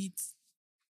need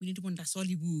one that's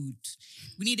Hollywood.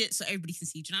 We need it so everybody can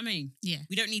see. Do you know what I mean? Yeah.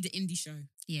 We don't need the indie show.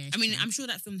 Yeah. I mean, I'm sure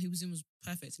that film he was in was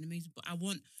perfect and amazing, but I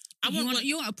want a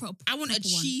proper. I want a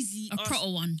cheesy, a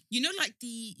proper one. You know, like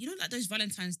those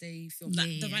Valentine's Day films,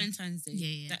 the Valentine's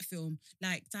Day, that film,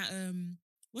 like that.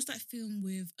 What's that film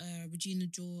with Regina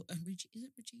George? Is it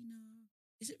Regina?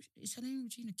 Is her name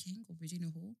Regina King or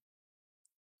Regina Hall?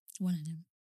 One of them.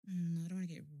 No, I don't want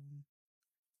to get it wrong.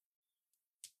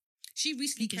 She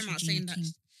recently came out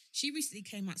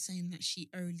saying that she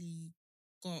only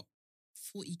got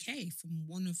 40K from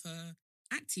one of her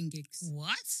acting gigs.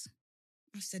 What?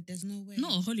 I said, there's no way.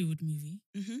 Not a Hollywood movie.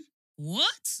 Mm-hmm.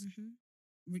 What? Mm-hmm.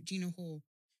 Regina Hall.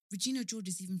 Regina George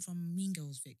is even from Mean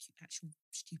Girls, Vic. You actual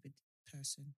stupid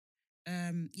person.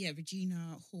 Yeah,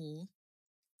 Regina Hall.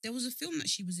 There was a film that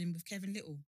she was in with Kevin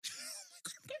Little. Oh my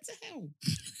God, I'm going to hell.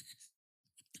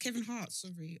 Kevin Hart,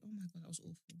 sorry. Oh my God, that was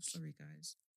awful. Sorry,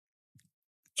 guys.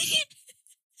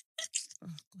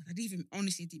 Oh God,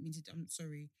 honestly didn't mean to. I'm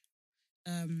sorry.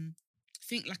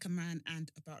 Think Like a Man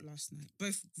and About Last Night.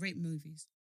 Both great movies.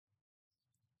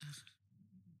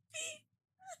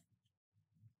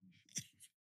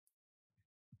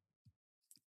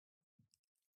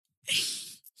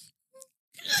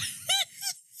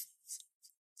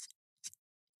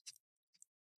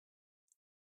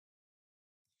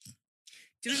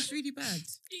 Do you know what's really bad?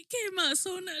 It came out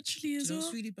so naturally as Do you know well.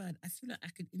 what's really bad? I feel like I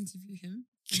could interview him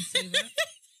and say that.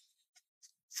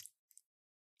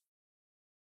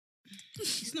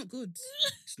 It's not good.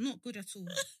 It's not good at all.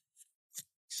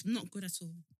 It's not good at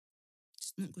all.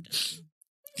 It's not good at all.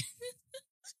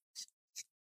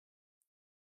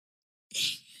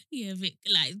 Yeah, Vic,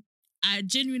 like, I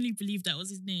genuinely believe that was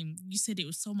his name. You said it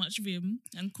with so much vim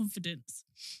and confidence.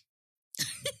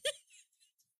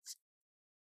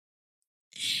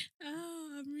 Oh,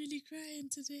 I'm really crying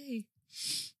today.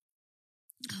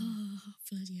 Oh,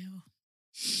 bloody hell.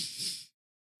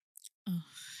 Oh,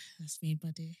 that's made my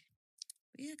day.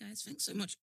 But yeah, guys, thanks so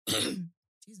much.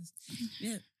 Jesus.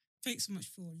 Yeah, thanks so much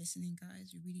for listening,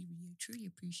 guys. We really, really, truly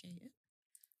appreciate it.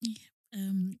 Yeah.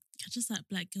 Catch us at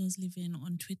Black Girls Living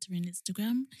on Twitter and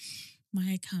Instagram.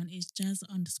 My account is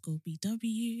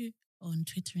jazz_BW on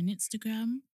Twitter and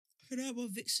Instagram. And I'm on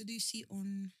Vic Sanusi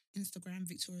on Instagram,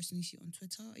 Victoria Sanusi on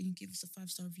Twitter. And you can give us a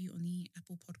 5-star review on the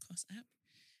Apple Podcast app.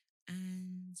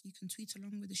 And you can tweet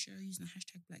along with the show using the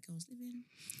hashtag Black Girls Living.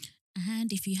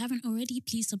 And if you haven't already,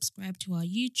 please subscribe to our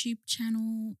YouTube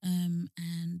channel. And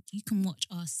you can watch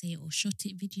our Say It or Shot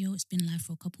It video. It's been live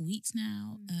for a couple of weeks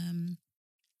now.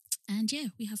 And yeah,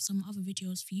 we have some other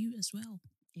videos for you as well.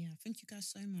 Yeah, thank you guys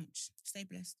so much. Stay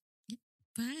blessed.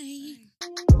 Bye.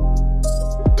 Bye.